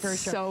very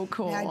first show. It's so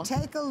cool. Now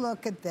take a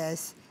look at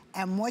this,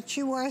 and what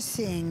you are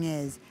seeing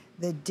is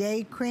the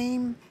day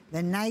cream,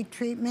 the night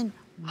treatment.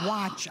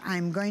 Watch,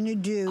 I'm going to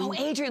do. Oh,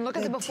 Adrienne, look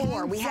at the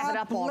before. We have it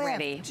up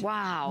already. Lift.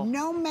 Wow.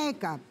 No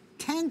makeup.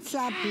 Tense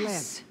up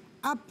lift.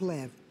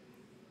 Uplift.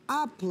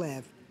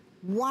 Uplift.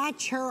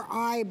 Watch her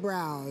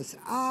eyebrows.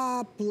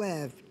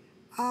 Uplift.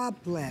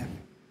 Uplift.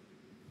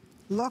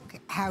 Look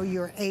how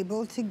you're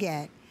able to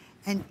get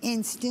an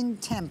instant,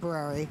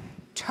 temporary,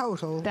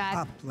 total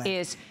uplift. That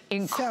is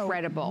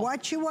incredible. So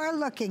what you are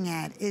looking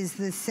at is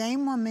the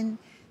same woman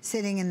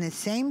sitting in the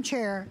same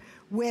chair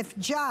with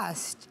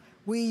just,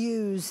 we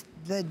use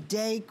the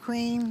day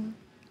cream,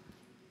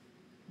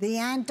 the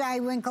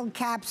anti-wrinkle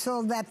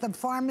capsule that the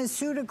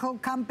pharmaceutical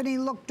company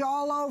looked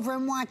all over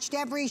and watched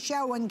every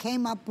show and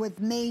came up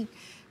with me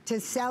to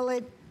sell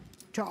it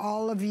to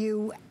all of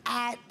you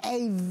at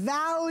a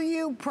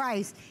value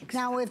price.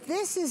 Now, if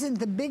this isn't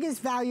the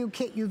biggest value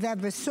kit you've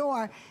ever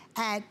saw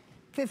at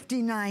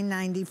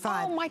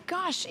 $59.95. Oh my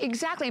gosh,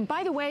 exactly. And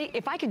by the way,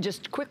 if I could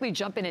just quickly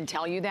jump in and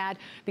tell you that,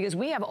 because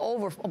we have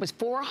over almost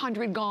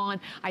 400 gone.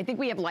 I think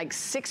we have like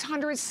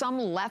 600 some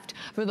left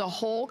for the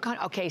whole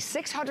country. Okay,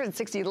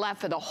 660 left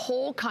for the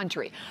whole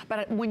country.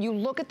 But when you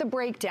look at the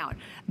breakdown,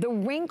 the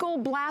Wrinkle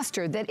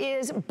Blaster, that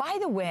is, by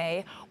the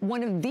way,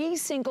 one of the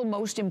single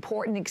most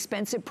important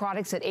expensive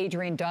products that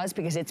Adrienne does,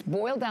 because it's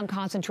boiled down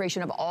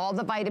concentration of all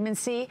the vitamin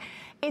C,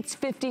 it's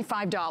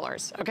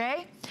 $55,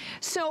 okay?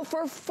 So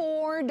for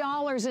 $4,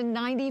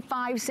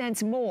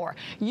 $3.95 more.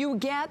 You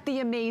get the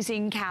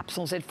amazing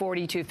capsules at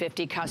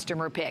 $42.50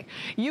 customer pick.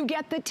 You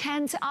get the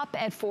Tense Up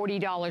at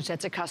 $40,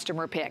 that's a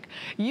customer pick.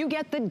 You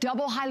get the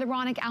double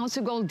hyaluronic ounce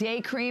of gold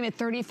day cream at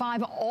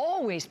 $35,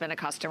 always been a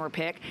customer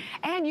pick.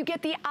 And you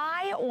get the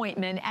eye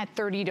ointment at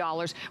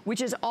 $30,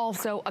 which is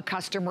also a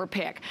customer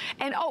pick.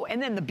 And oh,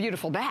 and then the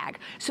beautiful bag.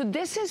 So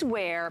this is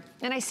where,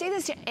 and I say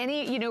this to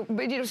any,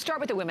 start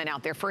with the women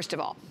out there, first of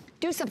all.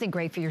 Do something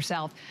great for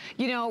yourself.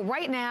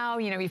 Right now,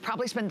 you've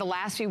probably spent the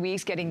last few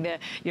weeks getting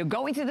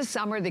going through the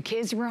summer, the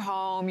kids were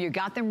home, you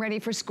got them ready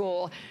for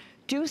school.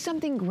 Do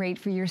something great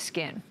for your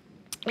skin.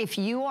 If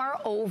you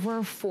are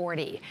over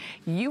 40,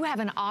 you have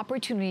an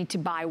opportunity to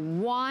buy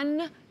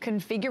one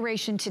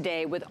configuration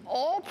today with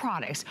all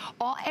products,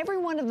 every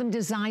one of them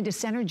designed to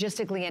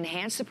synergistically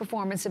enhance the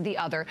performance of the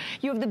other.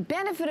 You have the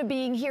benefit of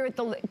being here at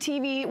the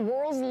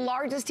world's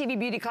largest TV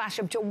beauty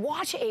classroom to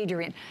watch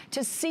Adrienne,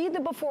 to see the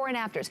before and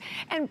afters.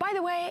 And by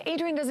the way,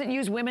 Adrienne doesn't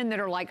use women that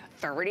are like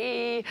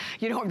 30,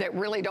 that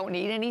really don't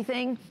need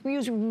anything. We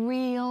use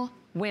real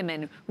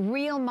women,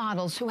 real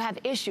models who have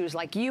issues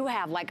like you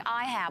have, like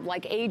I have,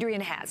 like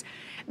Adrienne has.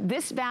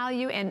 This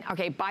value, and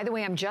okay, by the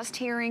way, I'm just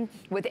hearing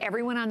with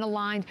everyone on the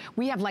line,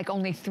 we have like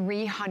only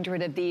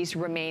 300 of these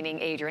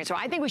remaining, Adrienne. So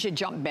I think we should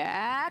jump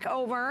back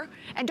over.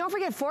 And don't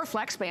forget 4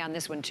 Flex Pay on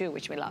this one too,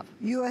 which we love.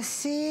 You are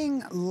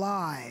seeing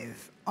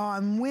live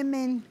on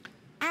women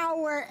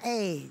our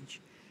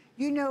age.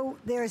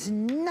 There's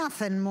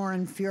nothing more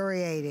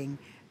infuriating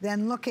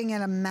than looking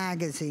at a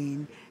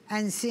magazine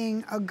and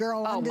seeing a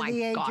girl under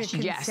the age of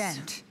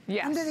consent.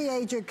 Yes. Under the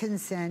age of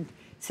consent,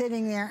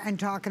 sitting there and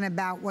talking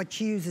about what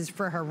she uses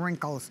for her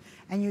wrinkles.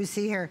 And you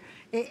see her,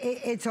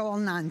 it's all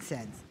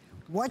nonsense.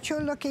 What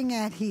you're looking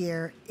at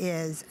here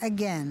is,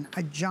 again,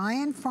 a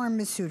giant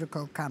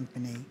pharmaceutical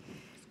company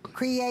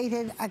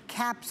created a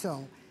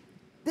capsule.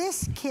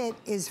 This kit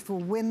is for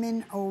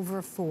women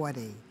over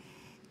 40.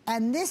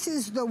 And this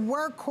is the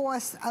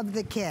workhorse of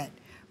the kit.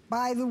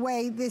 By the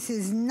way, this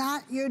is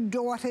not your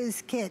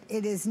daughter's kit.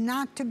 It is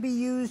not to be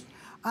used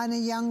on a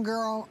young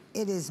girl.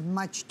 It is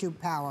much too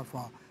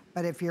powerful.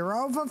 But if you're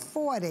over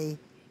 40,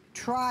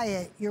 try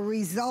it. Your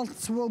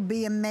results will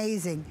be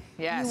amazing.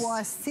 Yes. You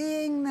are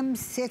seeing them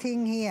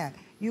sitting here.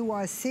 You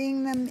are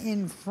seeing them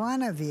in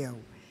front of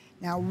you.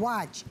 Now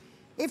watch.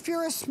 If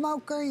you're a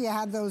smoker, you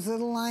have those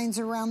little lines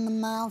around the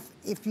mouth.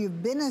 If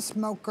you've been a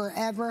smoker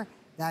ever,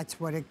 that's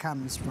what it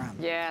comes from.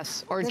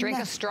 Yes, or drink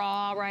a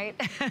straw, right?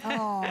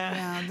 Oh,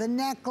 no, the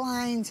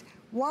necklines.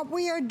 What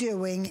we are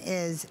doing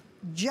is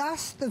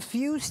just the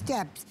few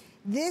steps.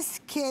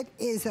 This kit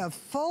is a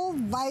full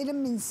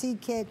vitamin C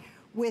kit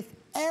with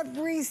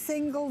every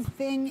single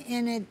thing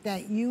in it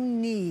that you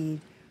need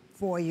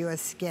for your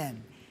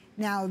skin.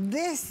 Now,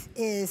 this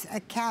is a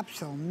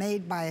capsule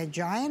made by a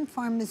giant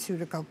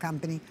pharmaceutical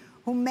company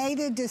who made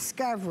a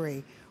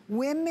discovery.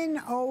 Women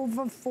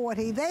over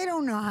 40, they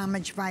don't know how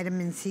much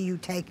vitamin C you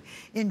take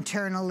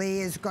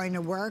internally is going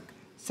to work.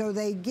 So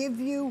they give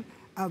you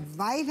a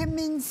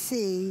vitamin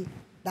C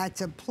that's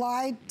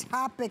applied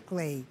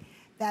topically,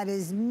 that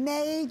is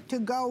made to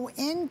go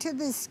into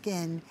the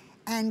skin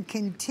and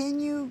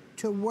continue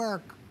to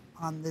work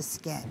on the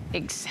skin.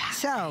 Exactly.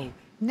 So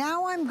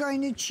now I'm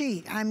going to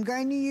cheat. I'm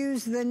going to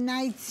use the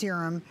night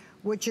serum,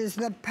 which is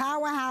the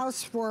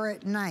powerhouse for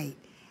at night.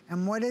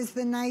 And what does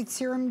the night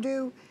serum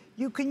do?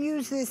 You can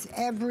use this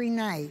every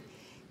night.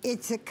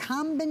 It's a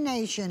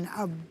combination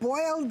of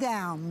boiled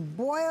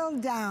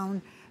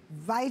down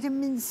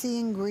vitamin C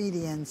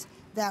ingredients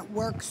that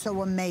work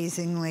so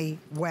amazingly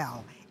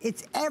well.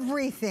 It's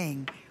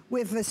everything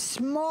with a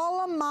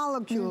smaller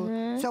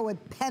molecule so it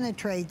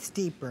penetrates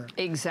deeper.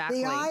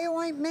 Exactly. The eye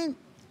ointment,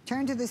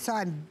 turn to the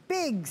side,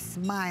 big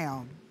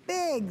smile,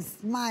 big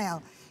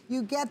smile.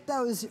 You get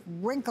those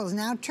wrinkles.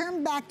 Now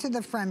turn back to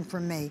the front for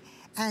me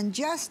and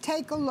just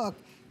take a look.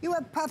 You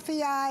have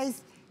puffy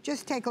eyes,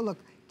 just take a look.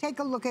 Take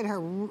a look at her,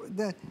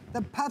 the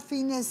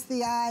puffiness,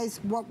 the eyes,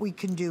 what we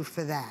can do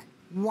for that.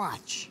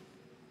 Watch.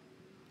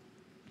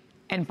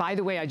 And by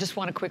the way, I just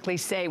want to quickly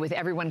say, with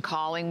everyone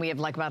calling, we have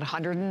like about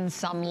 100 and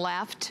some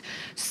left.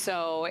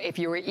 So if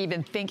you were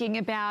even thinking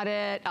about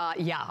it,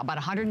 yeah, about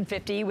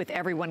 150 with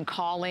everyone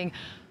calling.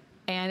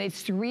 And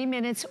it's 3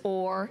 minutes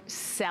or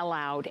sell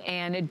out.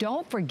 And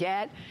don't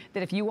forget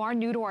that if you are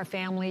new to our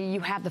family, you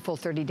have the full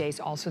 30 days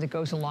also that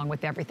goes along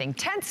with everything.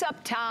 Tense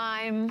Up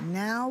time.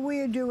 Now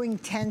we're doing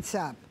Tense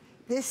Up.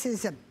 This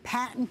is a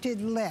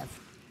patented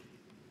lift.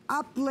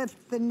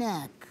 Uplift the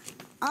neck,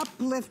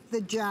 uplift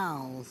the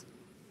jowls,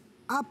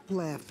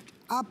 uplift,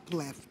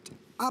 uplift,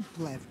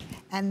 uplift,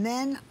 and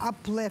then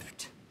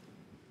uplift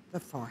the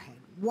forehead.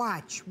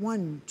 Watch,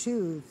 1,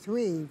 2,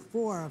 3,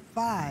 4,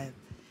 5.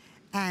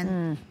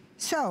 And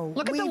so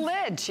look at the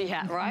lid she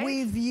had, right?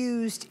 We've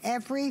used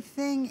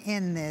everything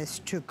in this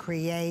to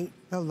create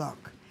the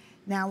look.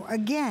 Now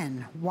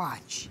again,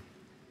 watch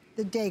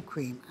the day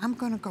cream. I'm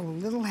gonna go a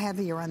little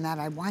heavier on that.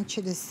 I want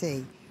you to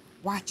see.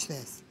 Watch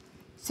this.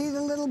 See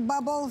the little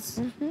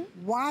bubbles?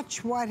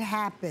 Watch what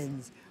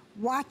happens.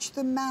 Watch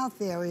the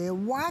mouth area.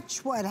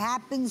 Watch what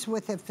happens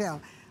with the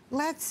fill.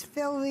 let's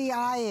fill the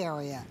eye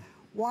area.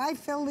 Why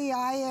fill the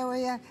eye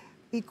area?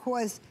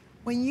 Because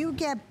when you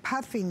get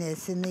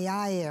puffiness in the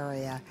eye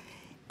area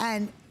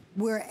and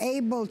we're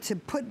able to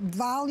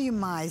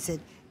volumize it,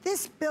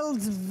 this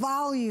builds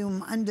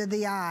volume under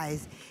the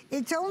eyes.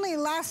 It only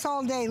lasts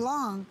all day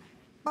long,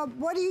 but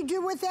what do you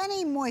do with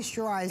any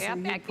moisturizer? Yep,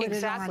 you put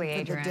exactly, it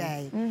on for Adrienne. the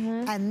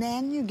day. And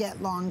then you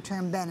get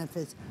long-term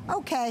benefits.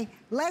 Okay,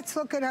 let's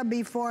look at her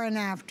before and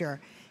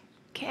after.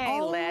 Okay,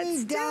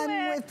 Only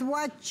done with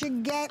what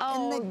you get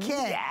in the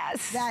kit.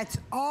 Yes. That's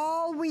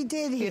all we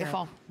did here.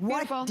 Beautiful.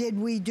 What did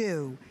we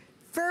do?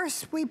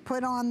 First, we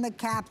put on the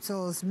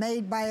capsules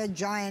made by a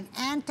giant,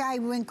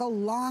 anti-wrinkle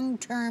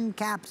long-term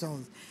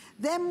capsules.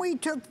 Then we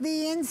took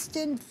the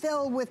instant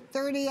fill with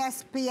 30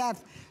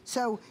 SPF.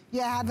 So you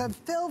have a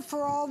fill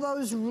for all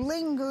those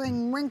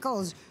lingering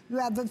wrinkles. You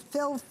have a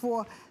fill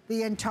for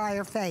the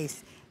entire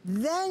face.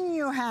 Then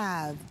you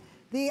have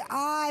the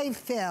eye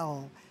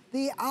fill.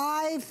 The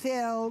eye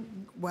fill,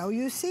 well,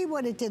 you see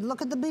what it did.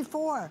 Look at the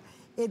before.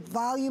 It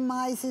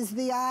volumizes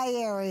the eye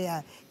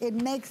area. It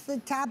makes the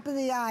top of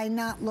the eye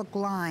not look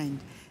lined.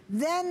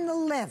 Then the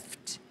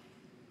lift.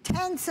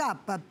 Tense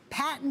Up, a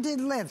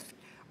patented lift.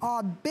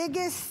 Our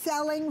biggest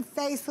selling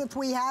facelift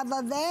we have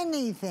of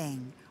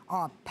anything.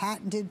 Our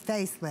patented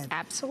facelift.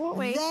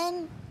 Absolutely.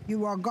 Then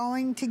you are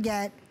going to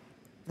get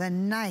the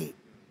Night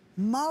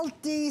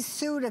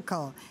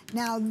Multiceutical.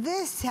 Now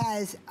this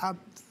has a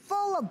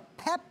full of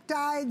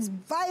peptides,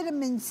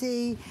 vitamin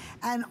C,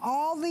 and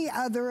all the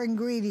other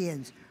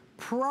ingredients.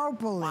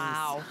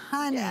 Propolis,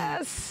 honey,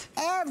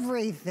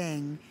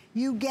 everything.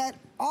 You get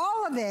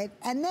all of it,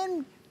 and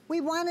then we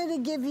wanted to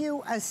give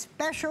you a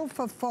special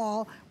for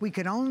fall. We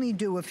could only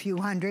do a few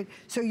hundred,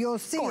 so you'll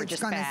see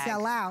it's gonna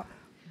sell out.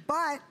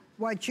 But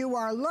what you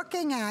are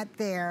looking at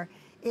there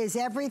is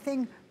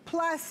everything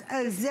plus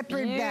a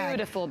zippered bag.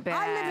 Beautiful bag.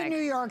 I live in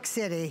New York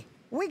City.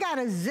 We got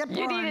a zipper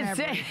on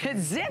everything. You need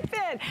to zip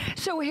it.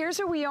 So here's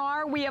where we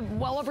are. We have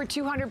well over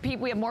 200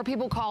 people. We have more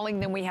people calling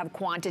than we have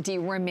quantity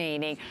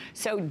remaining.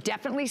 So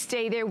definitely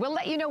stay there. We'll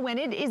let you know when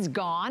it is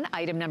gone.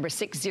 Item number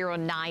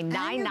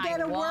 609991. And you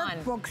get a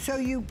workbook, so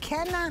you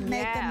cannot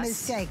make a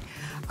mistake.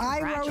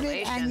 I wrote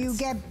it, and you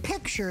get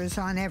pictures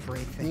on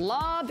everything.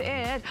 Love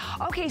it.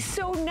 Okay,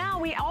 so now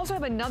we also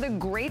have another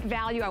great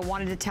value I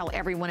wanted to tell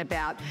everyone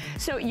about.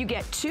 So you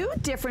get 2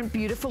 different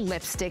beautiful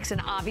lipsticks,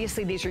 and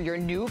obviously these are your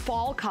new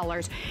fall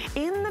colors.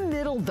 In the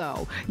middle,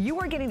 though, you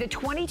are getting the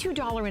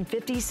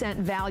 $22.50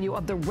 value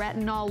of the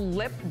retinol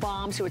lip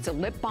balm. So it's a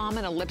lip balm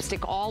and a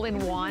lipstick all in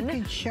one. We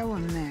can show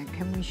them that.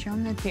 Can we show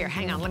them that? Here,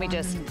 hang on. Let me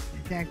just.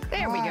 There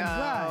we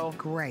go.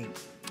 Great.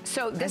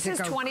 So this is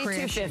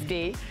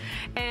 $22.50,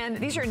 and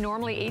these are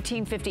normally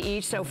 $18.50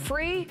 each. So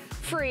free,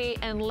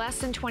 and less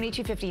than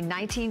 $22.50,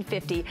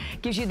 $19.50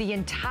 gives you the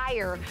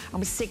entire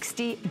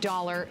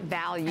 $60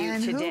 value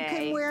and today. And who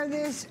can wear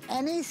this?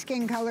 Any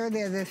skin color.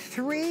 They're the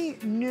 3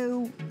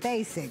 new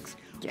basics.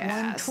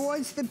 One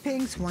towards the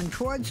pinks, one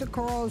towards the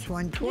corals,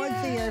 one towards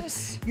the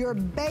earth. Your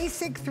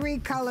basic 3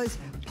 colors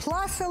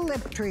plus a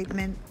lip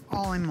treatment.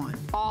 All in one.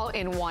 All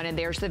in one, and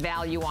there's the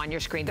value on your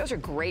screen. Those are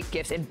great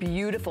gifts and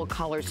beautiful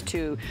colors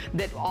too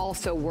that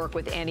also work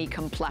with any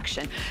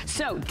complexion.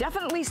 So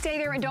definitely stay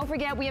there, and don't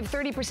forget we have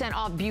 30%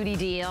 off beauty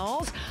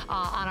deals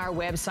on our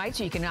website,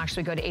 so you can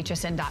actually go to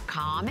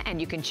hsn.com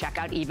and you can check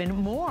out even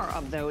more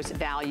of those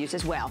values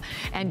as well.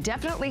 And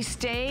definitely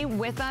stay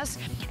with us,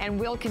 and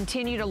we'll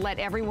continue to let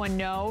everyone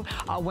know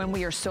when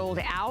we are sold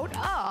out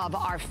of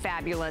our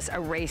fabulous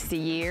Erase the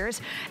Years.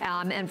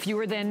 And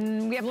fewer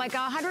than, we have like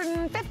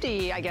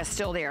 150, I guess,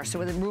 still there, so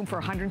with room for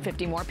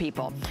 150 more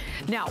people.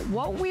 Now,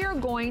 what we are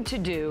going to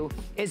do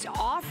is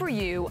offer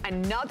you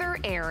another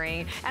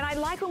airing, and I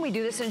like when we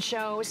do this in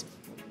shows.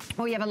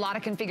 Well, we have a lot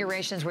of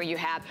configurations where you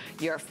have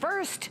your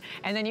first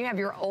and then you have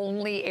your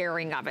only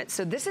airing of it.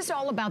 So this is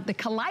all about the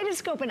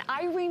kaleidoscope. And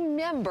I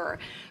remember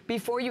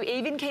before you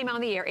even came on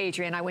the air,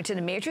 Adrienne, I went to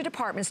the major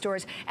department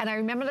stores and I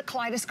remember the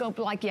kaleidoscope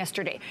like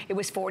yesterday. It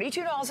was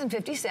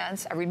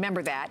 $42.50. I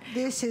remember that.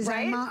 This is,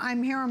 right?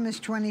 I'm here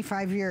almost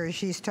 25 years.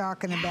 She's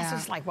talking about.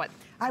 This is like what?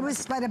 I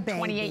was but a baby.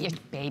 28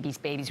 years,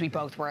 babies, we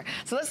both were.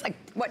 So that's like,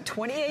 what,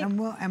 28?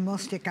 And we'll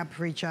stick up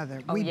for each other.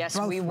 Oh, yes,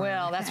 we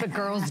will. That's what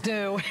girls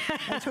do.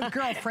 That's what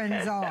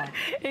girlfriends are.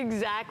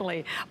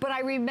 Exactly. But I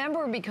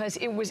remember because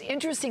it was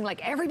interesting,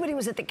 like everybody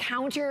was at the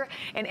counter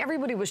and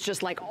everybody was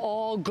just like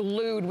all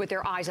glued with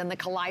their eyes on the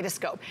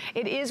kaleidoscope.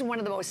 It is one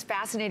of the most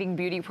fascinating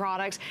beauty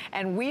products,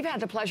 and we've had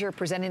the pleasure of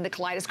presenting the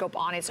kaleidoscope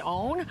on its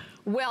own.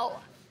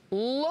 Well,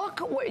 look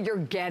what you're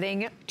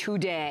getting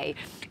today.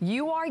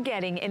 You are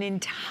getting an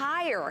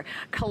entire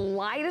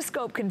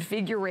kaleidoscope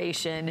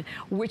configuration,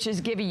 which is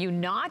giving you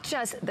not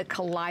just the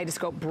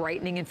kaleidoscope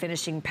brightening and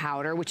finishing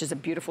powder, which is a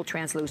beautiful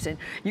translucent.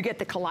 You get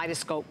the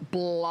kaleidoscope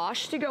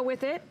blush to go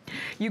with it.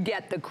 You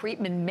get the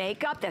treatment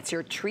makeup. That's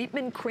your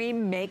treatment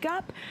cream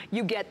makeup.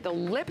 You get the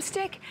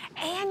lipstick,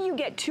 and you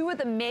get 2 of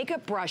the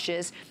makeup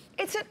brushes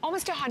It's an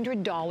almost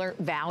 $100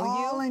 value.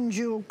 All in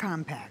jewel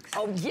compacts.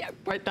 Oh yeah,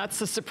 right, that's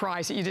the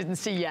surprise that you didn't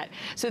see yet.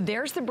 So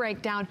there's the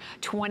breakdown,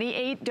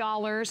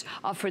 $28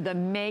 for the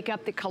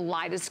makeup, the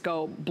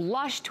kaleidoscope,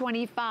 blush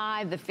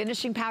 $25, the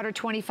finishing powder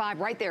 $25,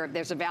 right there,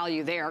 there's a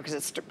value there because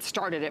it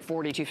started at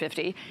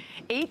 $42.50,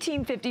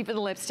 $18.50 for the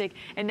lipstick,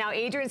 and now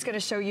Adrienne's gonna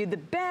show you the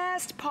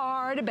best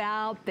part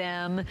about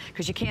them,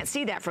 because you can't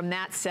see that from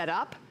that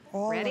setup.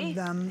 All Ready? of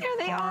them there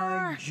they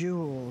are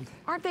jeweled.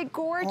 Aren't they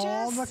gorgeous?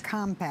 All the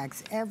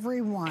compacts,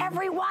 every one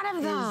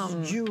of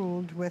them is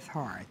jeweled with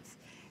hearts.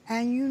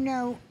 And you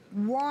know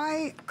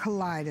why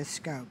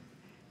kaleidoscope?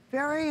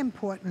 Very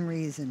important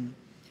reason.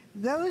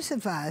 Those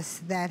of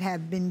us that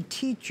have been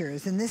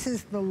teachers, and this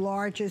is the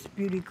largest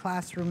beauty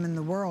classroom in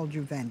the world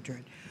you've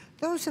entered,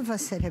 those of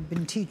us that have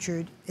been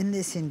teachers in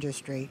this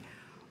industry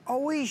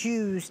always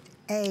used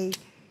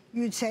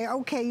you'd say,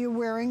 okay, you're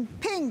wearing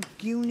pink,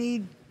 you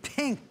need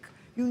pink.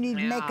 You need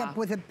makeup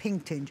with a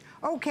pink tinge.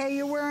 Okay,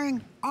 you're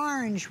wearing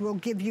orange, we'll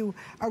give you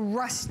a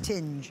rust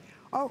tinge.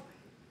 Oh,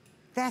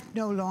 that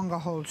no longer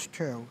holds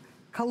true.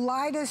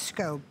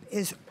 Kaleidoscope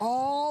is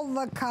all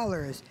the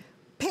colors,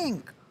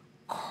 pink,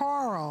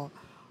 coral,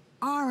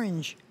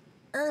 orange,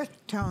 earth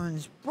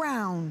tones,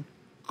 brown,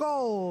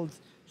 gold,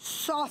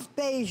 soft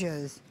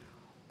beiges,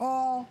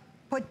 all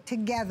put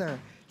together.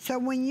 So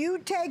when you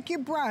take your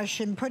brush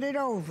and put it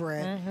over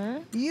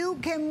it, you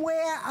can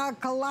wear a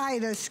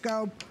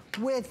kaleidoscope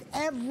with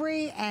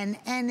every and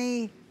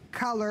any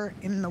color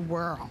in the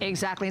world.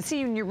 Exactly, and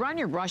see, when you run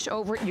your brush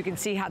over it, you can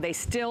see how they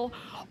still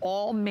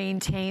all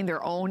maintain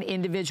their own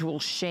individual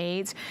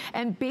shades,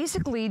 and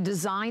basically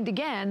designed,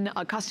 again,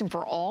 custom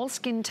for all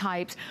skin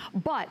types,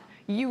 but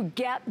you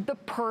get the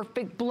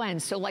perfect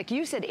blend. So like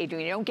you said,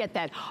 Adrienne, you don't get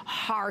that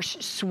harsh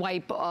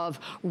swipe of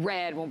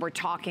red when we're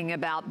talking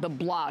about the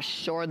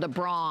blush or the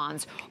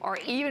bronze, or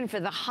even for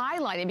the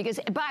highlighting, because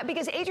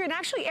Adrienne,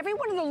 actually every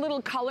one of the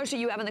little colors that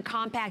you have in the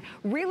compact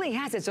really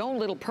has its own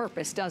little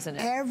purpose, doesn't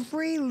it?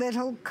 Every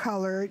little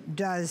color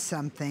does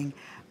something.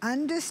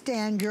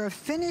 Understand your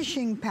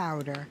finishing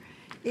powder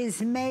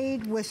is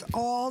made with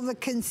all the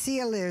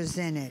concealers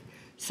in it.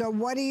 So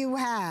what do you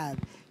have?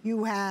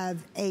 You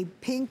have a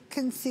pink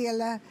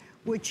concealer,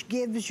 which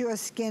gives your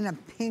skin a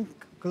pink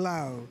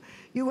glow.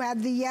 You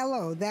have the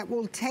yellow that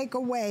will take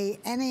away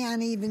any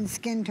uneven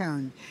skin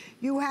tone.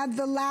 You have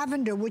the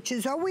lavender, which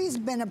has always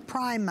been a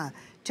primer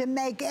to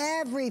make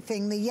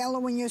everything, the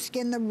yellow in your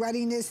skin, the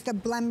ruddiness, the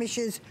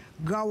blemishes,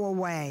 go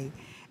away.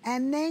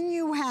 And then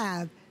you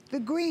have the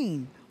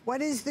green. What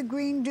does the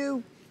green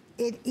do?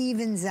 It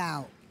evens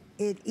out.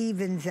 It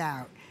evens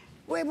out.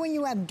 When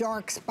you have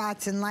dark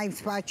spots and light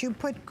spots, you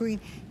put green.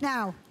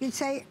 Now, you'd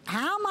say,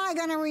 how am I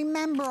gonna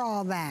remember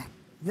all that?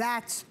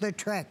 That's the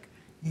trick.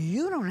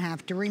 You don't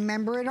have to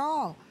remember it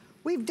all.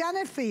 We've done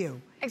it for you.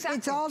 Exactly.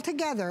 It's all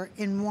together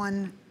in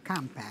one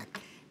compact.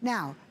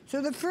 Now, so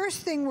the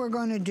first thing we're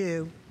gonna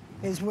do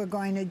is we're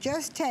going to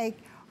just take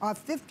our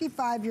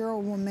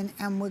 55-year-old woman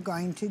and we're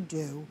going to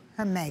do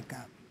her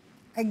makeup.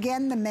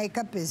 Again, the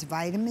makeup is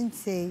vitamin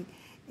C.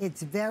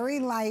 It's very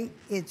light,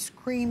 it's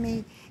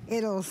creamy,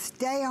 it'll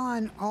stay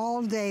on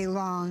all day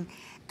long,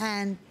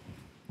 and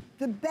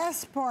the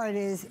best part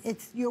is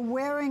you're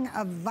wearing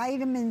a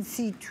vitamin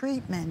C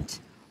treatment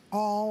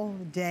all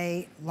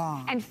day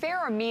long. And fair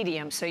or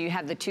medium, so you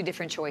have the two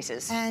different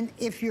choices. And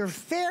if you're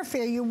fair,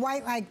 you're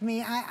white like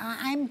me,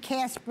 I'm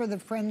Casper the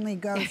Friendly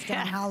Ghost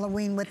on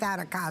Halloween without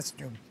a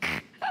costume.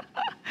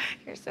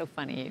 You're so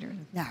funny,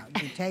 Adrienne. Now,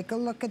 you take a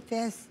look at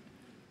this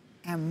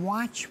and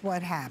watch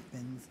what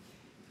happens.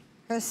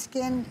 Her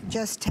skin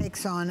just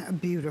takes on a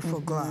beautiful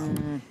glow.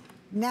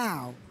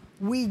 Now,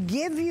 we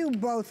give you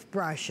both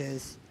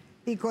brushes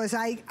because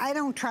I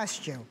don't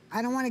trust you.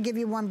 I don't want to give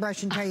you one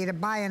brush and tell you to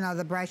buy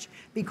another brush,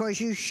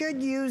 because you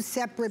should use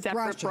separate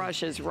brushes. Separate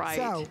brushes, right.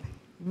 So,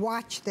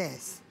 watch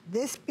this.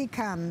 This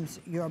becomes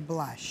your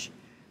blush.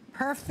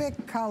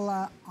 Perfect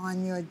color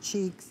on your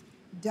cheeks,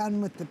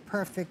 done with the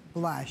perfect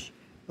blush.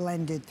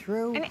 Blended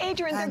through. And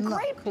Adrienne, they're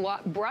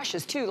great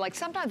brushes too. Like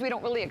sometimes we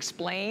don't really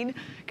explain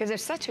because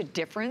there's such a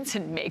difference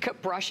in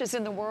makeup brushes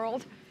in the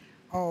world.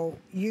 Oh,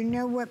 you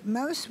know what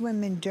most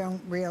women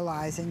don't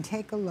realize, and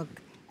take a look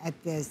at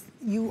this.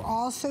 You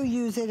also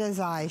use it as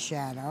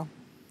eyeshadow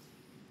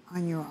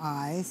on your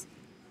eyes.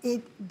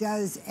 It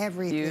does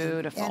everything.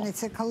 Beautiful. And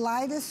it's a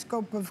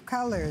kaleidoscope of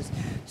colors,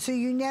 so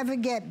you never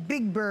get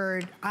Big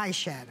Bird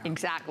eyeshadow.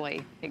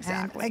 Exactly,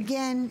 exactly. And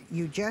again,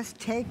 you just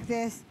take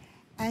this,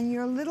 and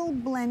your little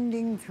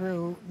blending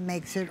through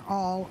makes it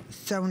all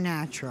so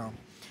natural.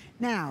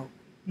 Now,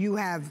 you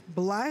have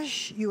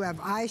blush, you have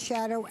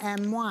eyeshadow,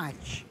 and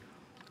watch.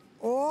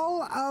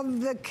 All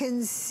of the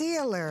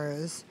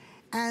concealers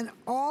and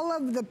all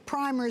of the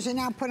primers are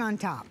now put on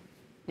top.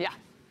 Yeah.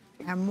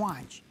 And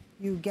watch.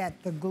 You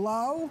get the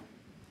glow,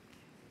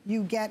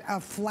 you get a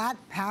flat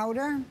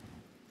powder,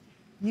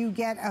 you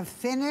get a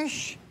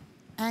finish,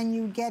 and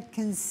you get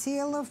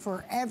concealer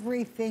for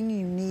everything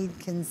you need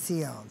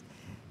concealed.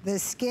 The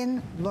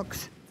skin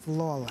looks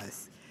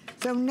flawless.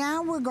 So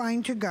now we're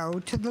going to go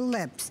to the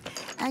lips.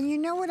 And you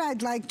know what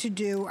I'd like to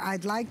do?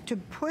 I'd like to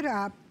put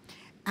up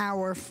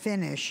our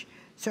finish.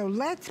 So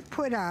let's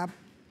put up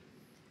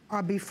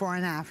our before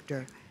and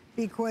after,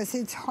 because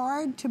it's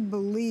hard to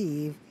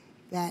believe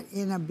that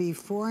in a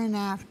before and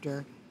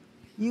after,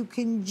 you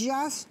can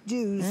just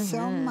do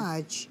so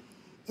much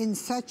in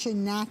such a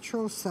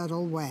natural,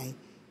 subtle way.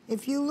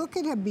 If you look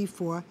at her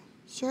before,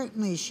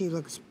 certainly she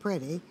looks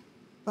pretty,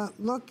 but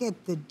look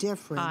at the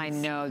difference. I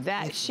know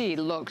that she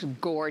looks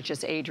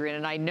gorgeous, Adrienne,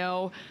 and I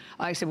know,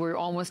 like I said, we're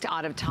almost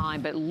out of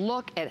time, but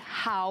look at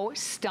how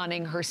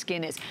stunning her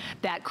skin is.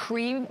 That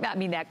cream,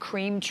 that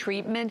cream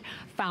treatment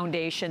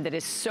foundation that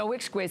is so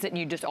exquisite, and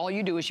you just, all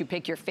you do is you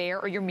pick your fair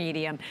or your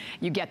medium,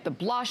 you get the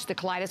blush, the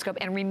kaleidoscope,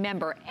 and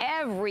remember,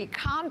 every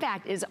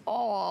compact is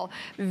all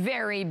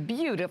very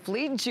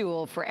beautifully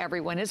jeweled for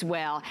everyone as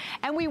well.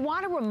 And we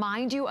want to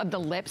remind you of the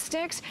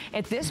lipsticks.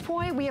 At this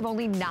point, we have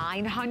only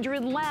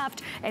 900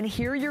 left. And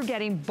here you're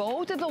getting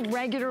both of the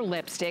regular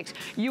lipsticks.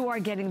 You are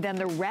getting then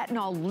the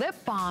retinol lip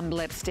balm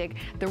lipstick.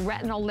 The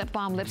retinol lip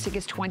balm lipstick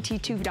is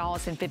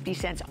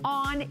 $22.50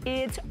 on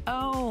its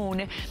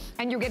own.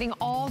 And you're getting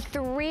all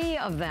three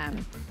of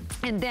them.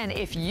 And then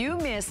if you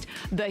missed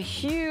the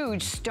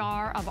huge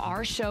star of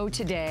our show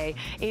today,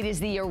 it is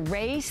the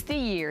Erase the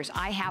Years.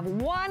 I have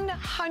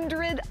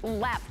 100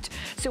 left.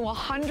 So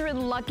 100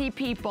 lucky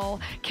people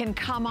can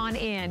come on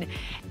in,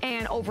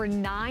 and over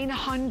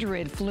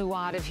 900 flew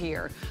out of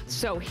here.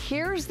 So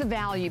here's the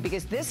value,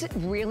 because this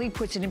really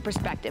puts it in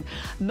perspective.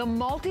 The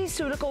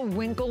Multi-Ceutical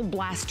Wrinkle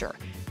Blaster,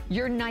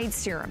 your night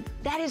serum,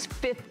 that is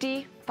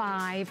 $55.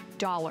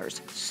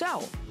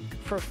 So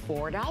for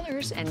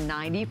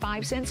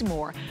 $4.95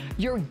 more,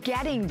 you're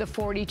getting the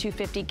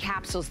 4250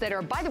 capsules that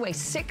are, by the way,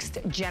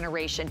 6th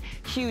generation,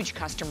 huge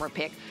customer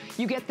pick.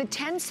 You get the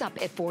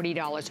 10-sup at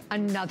 $40,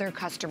 another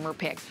customer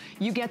pick.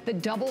 You get the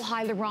double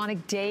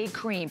hyaluronic day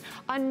cream,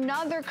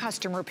 another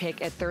customer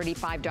pick at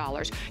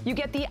 $35. You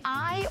get the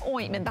eye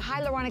ointment, the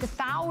hyaluronic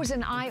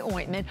 1000 eye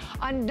ointment,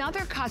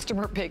 another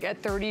customer pick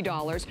at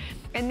 $30.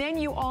 And then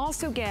you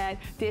also get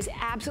this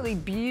absolutely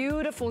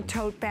beautiful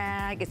tote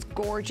bag. It's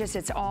gorgeous.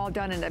 It's all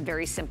done in a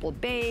very simple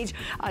beige,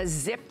 a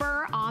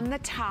zipper on the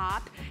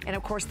top, and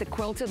of course the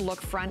quilted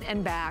look front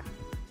and back.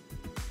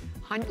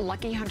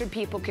 Lucky 100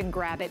 people can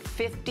grab it,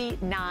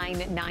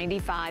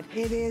 $59.95.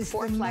 It is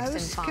the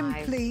most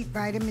complete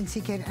vitamin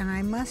C kit, and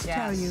I must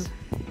tell you,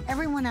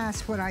 everyone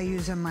asks what I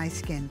use on my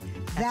skin.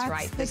 That's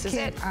right. The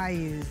kit I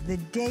use. The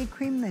day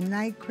cream, the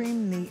night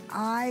cream, the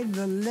eye,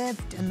 the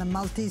lift, and the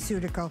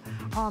Multi-Ceutical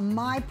are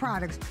my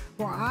products,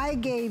 where I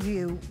gave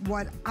you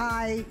what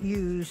I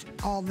use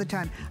all the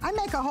time. I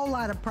make a whole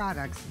lot of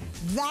products.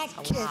 That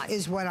kit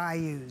is what I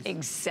use.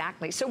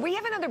 Exactly. So we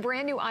have another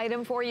brand new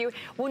item for you.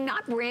 Well,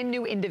 not brand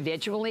new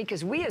individually,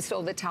 because we have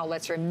sold the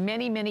towelettes for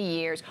many, many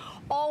years.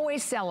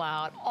 Always sell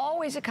out,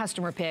 always a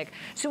customer pick.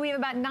 So we have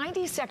about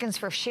 90 seconds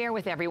for share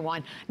with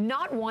everyone.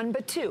 Not one,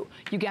 but two.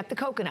 You get the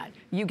coconut.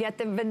 You get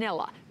the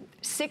vanilla.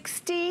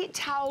 60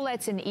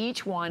 towelettes in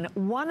each one.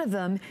 One of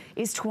them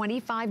is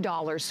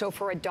 $25. So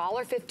for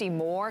 $1.50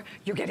 more,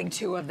 you're getting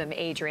two of them,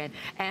 Adrienne.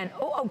 And,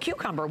 oh,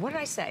 cucumber. What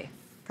did I say?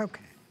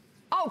 Coconut.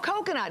 Oh,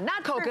 coconut,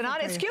 not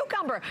coconut, it's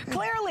cucumber.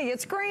 Clearly,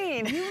 it's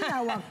green. You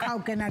know a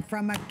coconut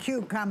from a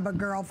cucumber,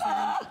 girlfriend.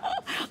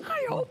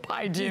 I hope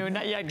I do.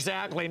 Yeah,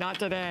 exactly, not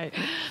today.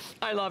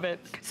 I love it.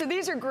 So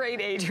these are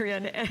great,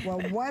 Adrienne. Well,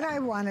 what I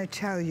want to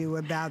tell you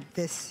about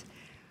this,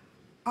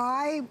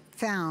 I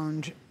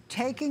found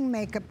taking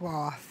makeup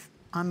off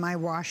on my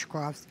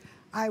washcloths,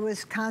 I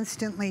was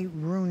constantly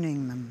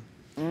ruining them.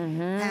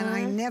 And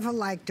I never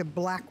liked a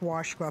black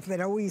washcloth.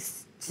 It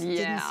always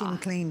didn't seem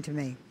clean to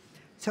me.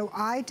 So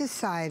I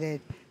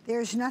decided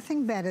there's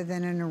nothing better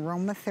than an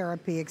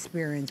aromatherapy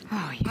experience.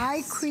 Oh, yes.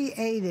 I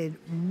created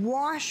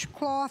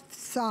washcloth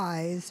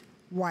size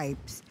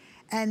wipes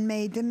and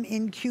made them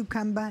in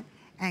cucumber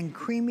and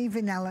creamy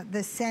vanilla,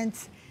 the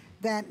scents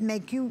that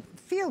make you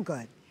feel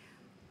good.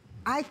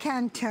 I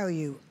can tell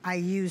you, I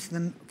use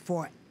them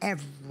for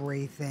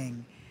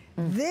everything.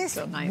 This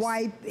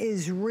wipe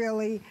is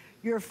really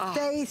your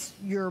face,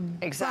 your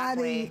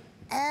body,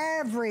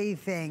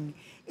 everything.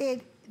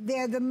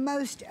 They're the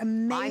most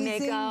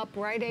amazing makeup,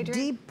 right, Adrienne?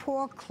 deep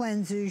pore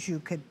cleansers you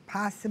could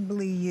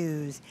possibly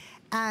use.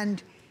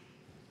 And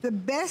the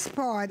best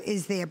part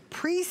is they're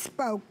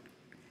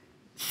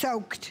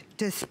soaked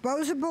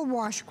disposable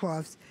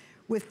washcloths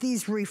with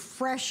these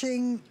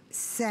refreshing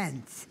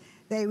scents.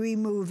 They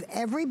remove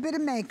every bit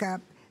of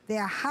makeup.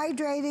 They're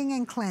hydrating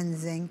and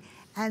cleansing,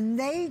 and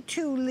they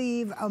too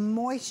leave a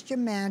moisture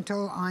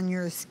mantle on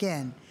your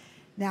skin.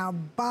 Now,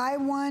 buy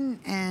one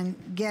and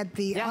get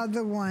the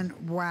other one.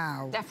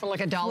 Wow. That for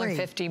like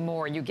 $1.50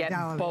 more, you get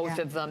both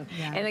of them.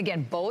 And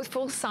again, both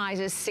full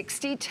sizes,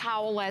 60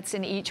 towelettes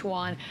in each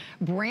one.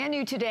 Brand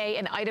new today,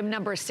 and item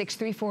number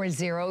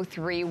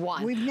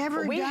 634031. We've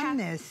never done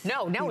this.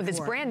 No, before. It's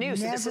brand new,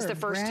 so this is the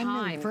first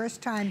time.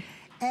 First time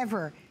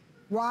ever.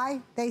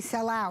 Why? They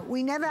sell out.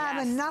 We never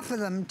have enough of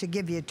them to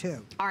give you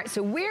 2. All right,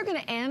 so we're gonna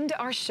end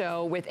our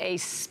show with a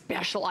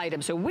special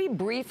item. So we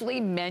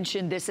briefly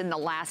mentioned this in the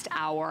last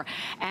hour,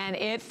 and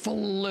it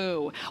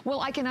flew.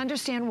 Well, I can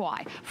understand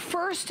why.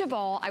 First of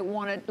all, I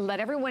wanna let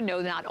everyone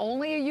know that not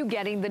only are you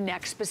getting the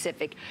neck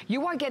specific,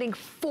 you are getting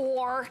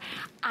 4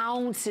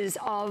 ounces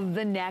of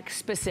the neck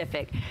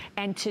specific.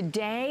 And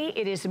today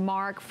it is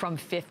marked from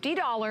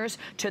 $50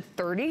 to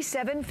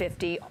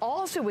 $37.50,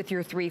 also with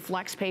your 3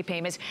 flex pay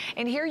payments.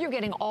 And here you're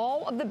getting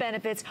all of the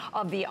benefits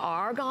of the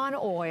argan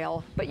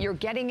oil, but you're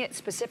getting it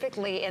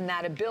specifically in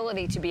that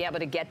ability to be able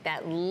to get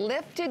that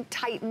lifted,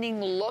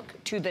 tightening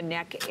look to the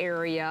neck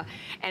area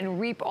and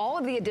reap all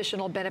of the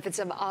additional benefits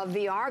of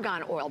the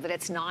argan oil, that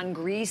it's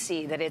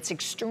non-greasy, that it's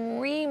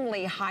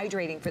extremely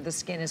hydrating for the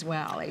skin as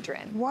well,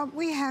 Adrienne. What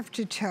we have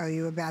to tell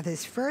you about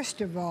this, first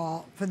of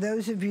all, for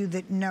those of you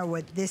that know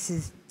it, this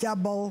is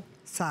double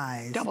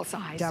size. Double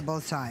size.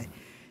 Double size.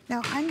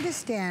 Now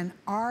understand,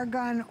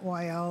 argan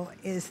oil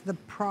is the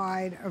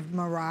pride of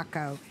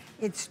Morocco.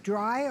 It's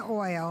dry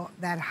oil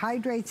that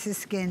hydrates the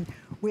skin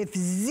with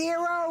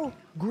 0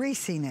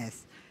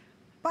 greasiness.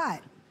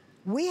 But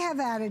we have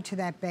added to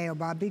that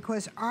baobab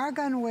because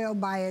argan oil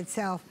by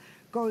itself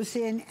goes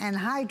in and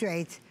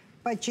hydrates,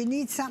 but you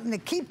need something to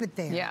keep it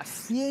there.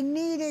 Yes. You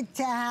need it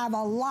to have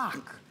a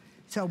lock.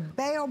 So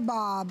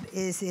baobab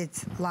is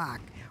its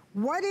lock.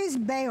 What is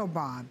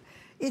baobab?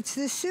 It's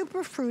the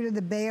superfruit of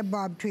the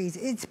baobab trees.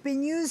 It's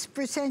been used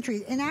for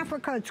centuries. In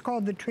Africa, it's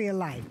called the tree of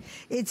life.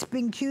 It's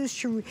been used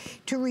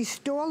to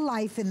restore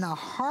life in the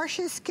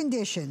harshest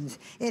conditions.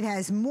 It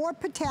has more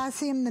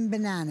potassium than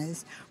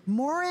bananas,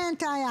 more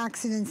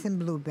antioxidants than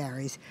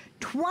blueberries,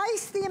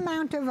 twice the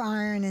amount of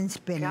iron in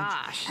spinach,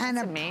 Gosh, and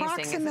that's amazing,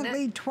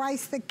 approximately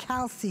twice the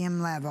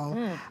calcium level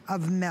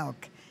of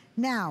milk.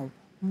 Now,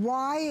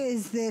 why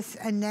is this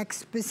a neck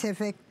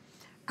specific?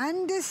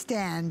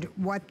 Understand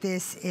what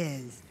this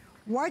is.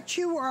 What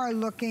you are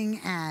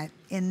looking at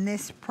in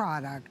this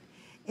product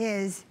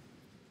is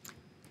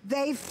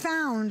they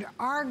found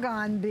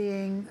argan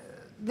being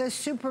the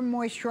super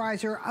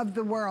moisturizer of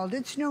the world.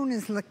 It's known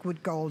as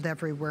liquid gold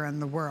everywhere in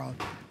the world.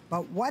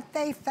 But what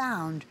they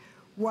found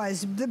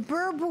was the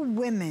Berber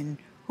women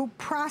who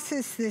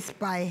process this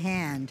by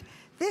hand.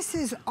 This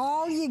is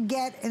all you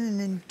get in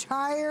an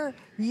entire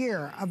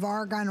year of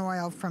argan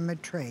oil from a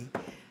tree.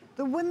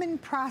 The women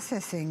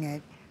processing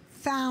it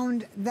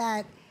found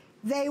that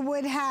they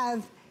would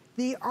have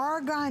the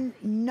argan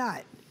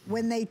nut,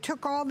 when they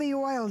took all the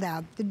oil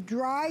out, the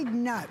dried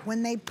nut,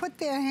 when they put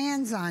their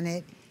hands on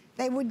it,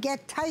 they would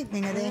get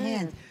tightening of their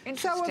hands.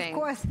 So, of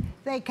course,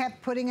 they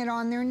kept putting it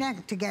on their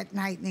neck to get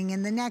tightening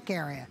in the neck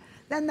area.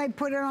 Then they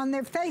put it on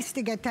their face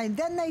to get tightening.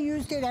 Then they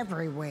used it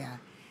everywhere.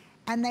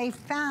 And they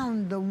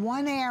found the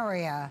one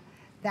area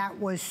that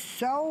was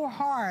so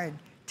hard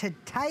to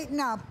tighten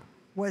up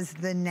was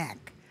the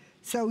neck.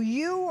 So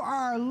you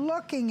are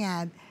looking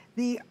at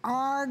the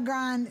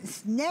argan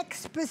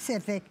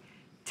neck-specific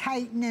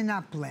tighten and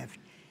uplift.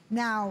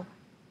 Now,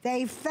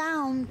 they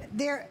found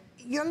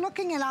you're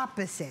looking at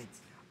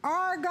opposites.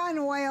 Argan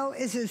oil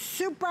is a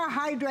super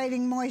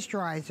hydrating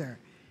moisturizer.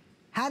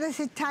 How does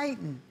it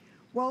tighten?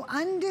 Well,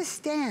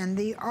 understand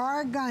the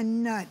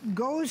argan nut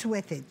goes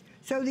with it.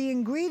 So the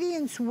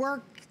ingredients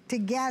work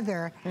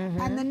together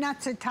and the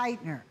nut's a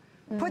tightener.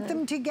 Put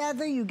them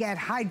together, you get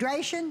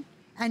hydration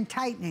and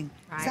tightening,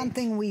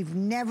 something we've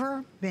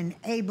never been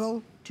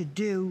able to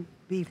do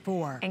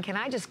before. And can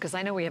I just, because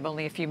I know we have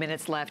only a few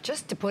minutes left,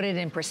 just to put it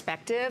in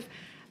perspective,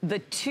 the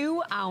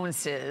 2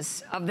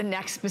 ounces of the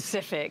neck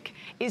specific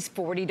is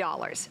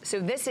 $40.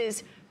 So this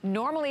is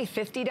normally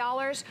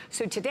 $50.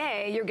 So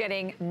today you're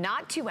getting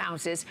not 2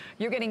 ounces,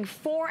 you're getting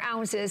 4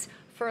 ounces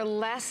for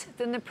less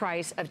than the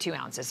price of 2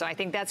 ounces. So I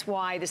think that's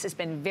why this has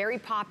been very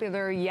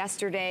popular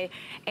yesterday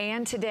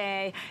and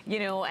today, you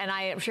know, and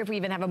I'm sure if we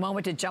even have a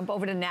moment to jump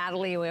over to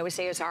Natalie, we always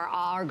say it's our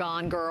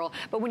argan girl.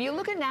 But when you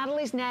look at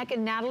Natalie's neck,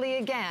 and Natalie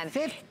again.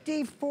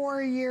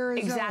 54 years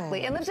old.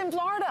 Exactly, and lives in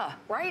Florida,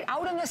 right?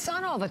 Out in the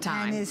sun all the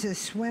time. And is a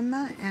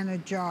swimmer and a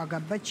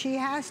jogger, but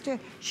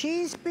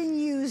she's been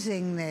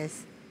using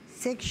this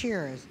 6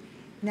 years.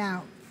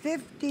 Now,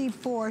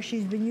 54,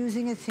 she's been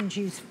using it since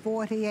she's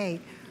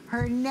 48.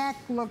 Her neck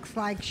looks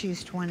like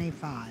she's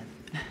 25.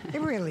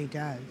 It really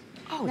does.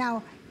 Oh.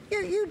 Now,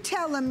 you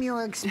tell them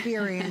your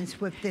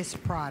experience with this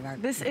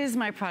product. This is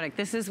my product.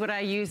 This is what I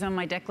use on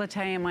my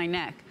décolleté and my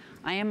neck.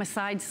 I am a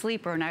side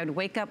sleeper, and I would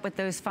wake up with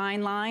those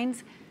fine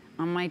lines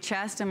on my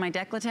chest and my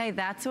décolleté.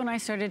 That's when I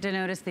started to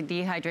notice the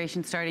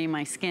dehydration starting in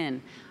my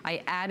skin.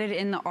 I added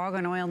in the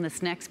argan oil in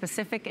this neck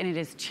specific, and it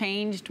has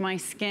changed my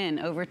skin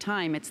over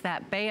time. It's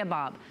that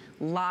baobab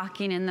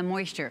locking in the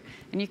moisture.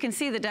 And you can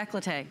see the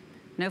décolleté.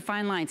 No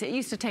fine lines. It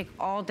used to take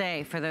all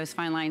day for those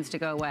fine lines to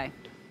go away.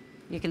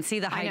 You can see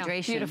the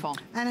hydration. Beautiful.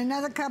 And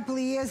another couple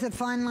of years, the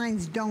fine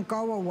lines don't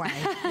go away.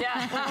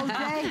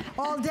 Yeah.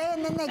 all day,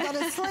 and then they go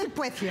to sleep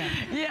with you.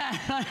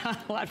 Yeah,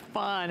 what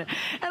fun.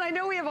 And I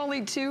know we have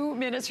only 2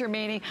 minutes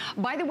remaining.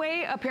 By the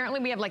way, apparently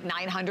we have like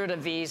 900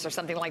 of these or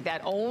something like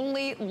that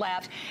only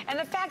left. And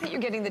the fact that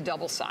you're getting the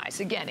double size,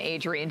 again,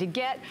 Adrienne, to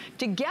get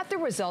the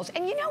results.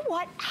 And you know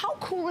what? How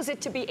cool is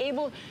it to be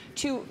able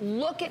to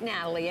look at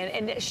Natalie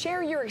and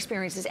share your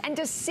experiences and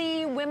to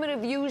see women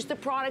have used the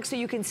product so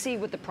you can see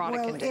what the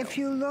product can do. If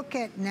you look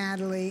at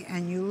Natalie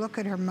and you look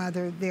at her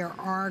mother, they're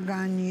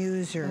argan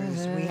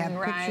users. We have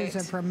pictures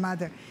of her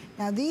mother.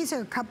 Now, these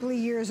are a couple of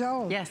years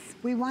old. Yes.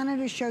 We wanted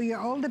to show you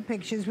older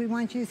pictures. We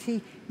want you to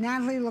see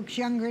Natalie looks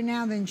younger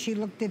now than she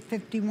looked at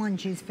 51.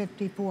 She's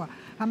 54.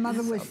 Her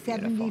mother was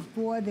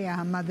 74 there.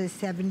 Her mother's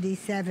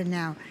 77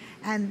 now.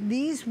 And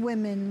these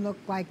women look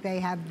like they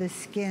have the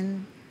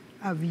skin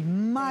of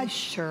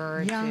much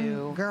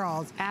young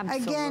girls.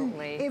 Absolutely. Again,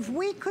 if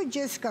we could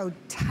just go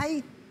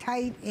tight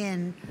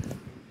in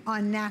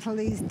on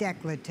Natalie's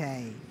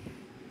décolleté.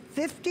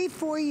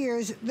 54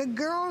 years. The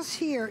girls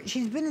here,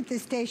 she's been at the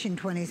station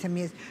 20-some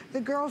years. The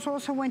girls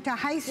also went to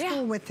high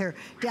school with her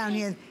down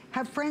here.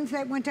 Have friends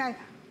that went to,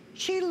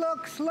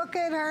 look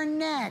at her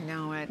neck. I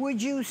know it.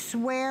 Would you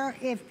swear,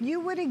 if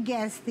you would have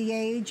guessed the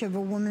age of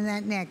a woman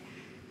that neck,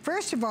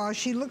 first of all,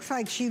 she looks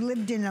like she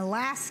lived in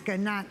Alaska,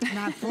 not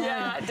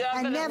Florida.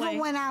 And never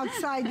went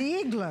outside the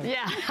igloo.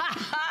 Yeah.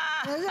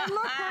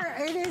 Look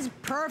her, it is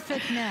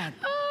perfect neck.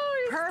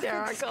 Oh,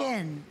 perfect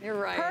skin. You're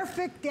right.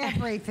 Perfect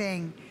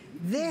everything.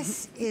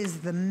 This is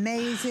the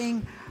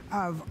amazing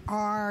of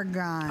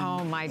argan.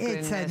 Oh my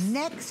goodness. It's a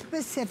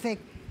neck-specific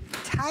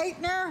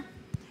tightener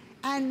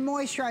and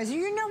moisturizer.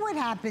 You know what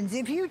happens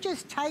if you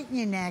just tighten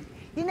your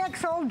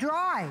neck's all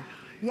dry.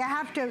 You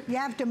have to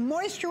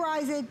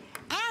moisturize it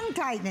and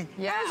tighten it.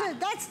 Yeah.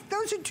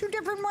 Those are 2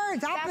 different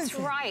words.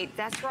 Opposite.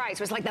 That's right.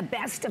 So it's like the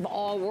best of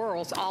all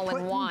worlds, all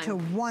in one. Put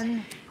into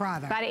one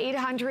product. About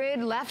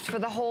 800 left for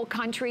the whole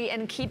country.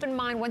 And keep in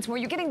mind, once more,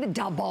 you're getting the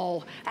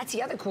double. That's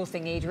the other cool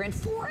thing, Adrienne,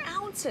 4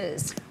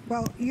 ounces.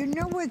 Well, you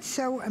know what's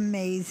so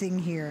amazing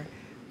here?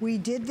 We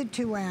did the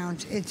 2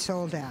 ounce, it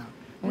sold out.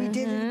 We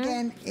did it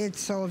again, it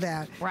sold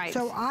out. Right.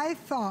 So I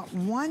thought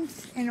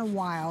once in a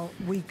while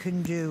we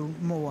can do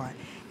more.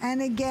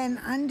 And again,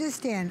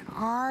 understand,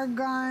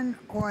 argan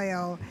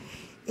oil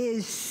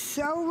is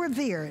so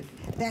revered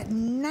that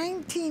in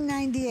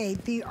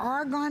 1998, the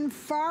argan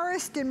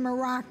forest in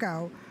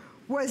Morocco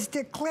was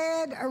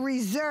declared a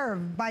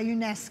reserve by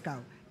UNESCO.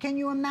 Can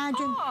you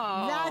imagine?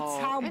 Oh, that's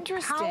how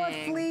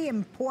powerfully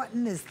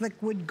important this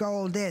liquid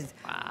gold is.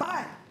 Wow.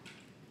 But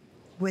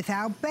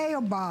without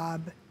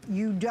baobab,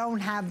 you don't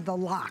have the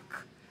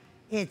lock.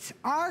 It's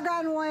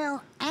argan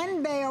oil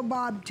and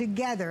baobab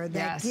together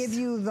that give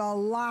you the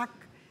lock,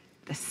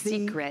 the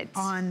secret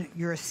on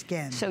your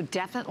skin. So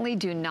definitely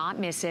do not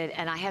miss it.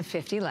 And I have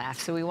 50 left.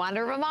 So we want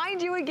to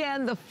remind you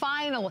again, the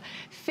final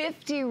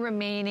 50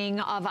 remaining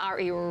of our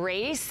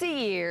Erase the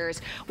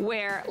Years,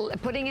 where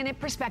putting it in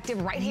perspective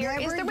right here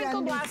is the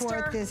Wrinkle Blaster. Never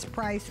done before at this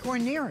price or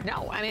near it.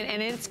 No, I mean,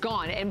 and it's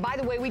gone. And by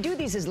the way, we do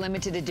these as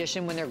limited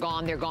edition. When they're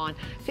gone, they're gone.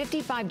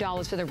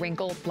 $55 for the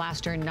Wrinkle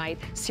Blaster Night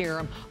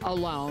Serum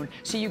alone.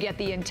 So you get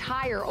the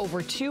entire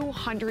over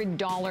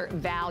 $200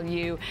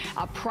 value,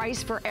 a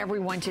price for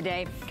everyone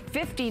today.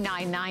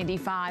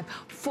 $59.95,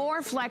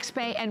 4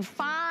 FlexPay, and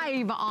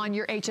 5 on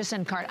your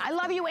HSN card. I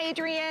love you,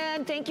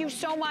 Adrienne. Thank you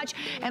so much.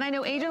 And I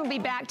know Adrienne will be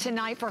back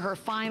tonight for her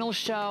final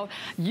show.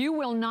 You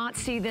will not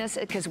see this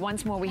because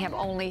once more we have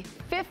only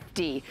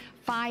 50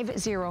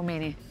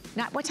 remaining.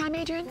 What time,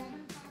 Adrienne?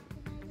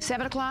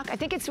 7 o'clock? We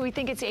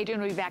think it's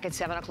Adrienne will be back at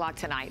 7 o'clock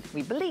tonight.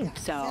 We believe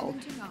so.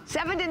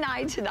 7 to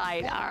 9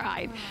 tonight. All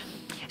right.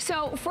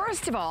 So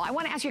first of all, I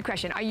want to ask you a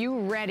question. Are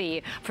you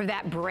ready for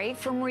that break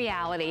from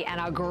reality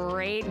and a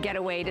great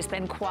getaway to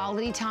spend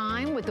quality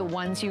time with the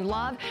ones you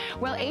love?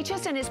 Well,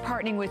 HSN is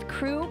partnering with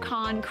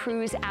CrewCon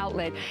Cruise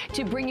Outlet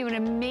to bring you an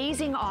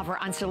amazing offer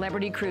on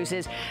celebrity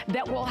cruises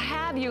that will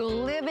have you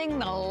living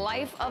the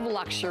life of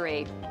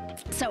luxury.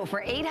 So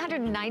for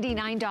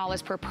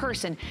 $899 per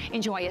person,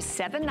 enjoy a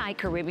 7-night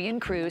Caribbean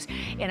cruise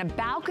in a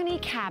balcony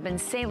cabin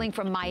sailing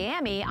from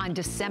Miami on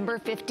December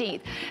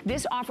 15th.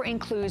 This offer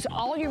includes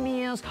all your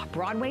meals,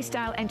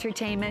 Broadway-style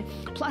entertainment,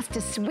 plus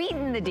to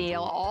sweeten the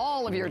deal,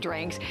 all of your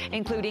drinks,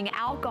 including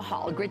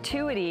alcohol,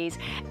 gratuities,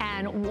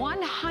 and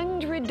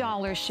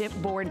 $100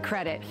 shipboard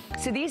credit.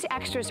 So these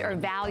extras are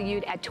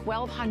valued at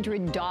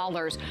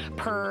 $1,200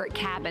 per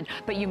cabin.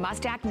 But you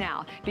must act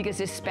now because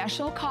this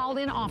special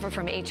called-in offer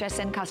from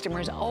HSN customers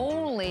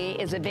only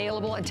is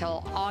available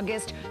until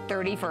August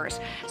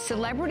 31st.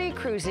 Celebrity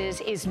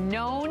Cruises is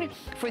known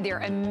for their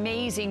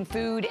amazing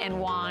food and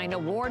wine,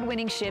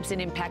 award-winning ships,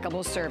 and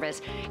impeccable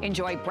service.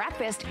 Enjoy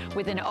breakfast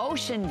with an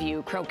ocean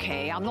view,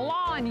 croquet on the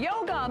lawn,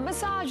 yoga,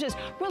 massages,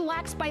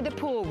 relax by the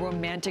pool,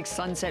 romantic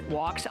sunset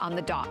walks on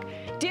the dock,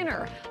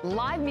 dinner,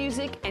 live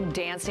music, and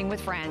dancing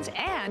with friends,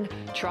 and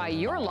try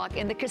your luck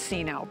in the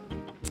casino.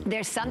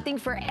 There's something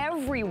for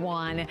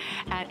everyone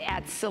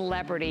at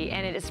Celebrity,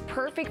 and it is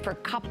perfect for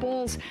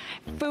couples,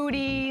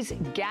 foodies,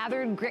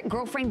 gathered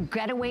girlfriend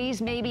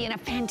getaways maybe, and a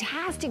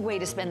fantastic way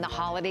to spend the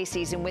holiday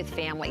season with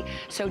family.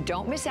 So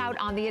don't miss out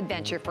on the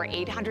adventure. For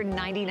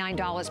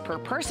 $899 per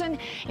person,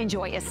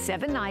 enjoy a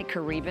 7-night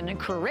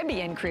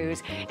Caribbean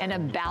cruise and a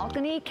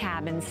balcony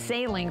cabin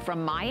sailing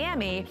from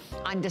Miami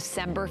on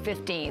December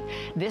 15th.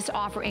 This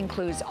offer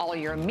includes all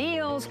your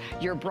meals,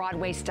 your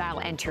Broadway-style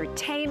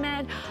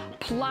entertainment,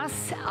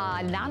 plus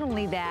not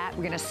only that,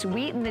 we're gonna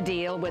sweeten the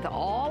deal with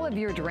all of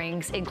your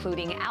drinks,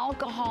 including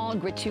alcohol,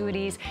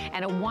 gratuities,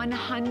 and a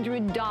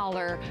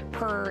 $100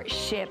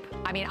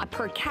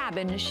 per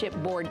cabin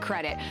shipboard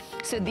credit.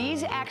 So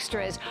these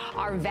extras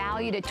are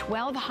valued at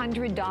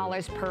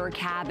 $1,200 per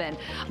cabin.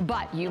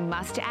 But you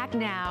must act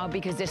now,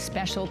 because this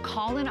special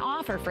call-in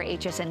offer for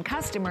HSN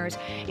customers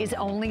is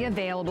only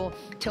available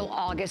till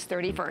August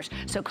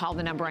 31st. So call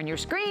the number on your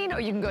screen, or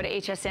you can go to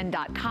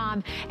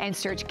hsn.com and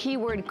search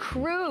keyword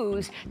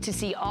cruise to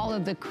see all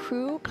of the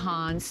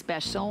CrewCon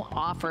special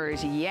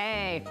offers.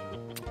 Yay.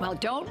 Well,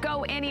 don't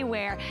go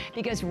anywhere,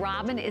 because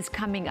Robin is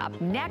coming up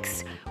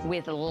next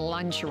with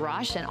Lunch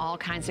Rush and all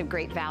kinds of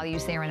great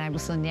values there. And I will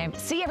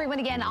see everyone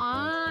again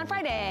on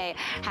Friday.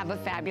 Have a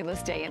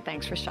fabulous day, and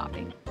thanks for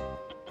shopping.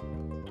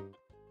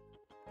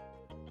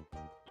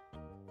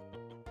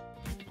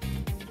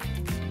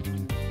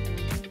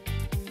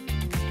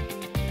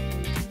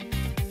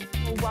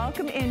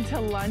 Welcome into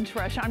Lunch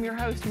Rush. I'm your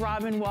host,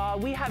 Robin Wall.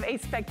 We have a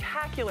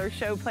spectacular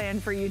show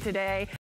planned for you today.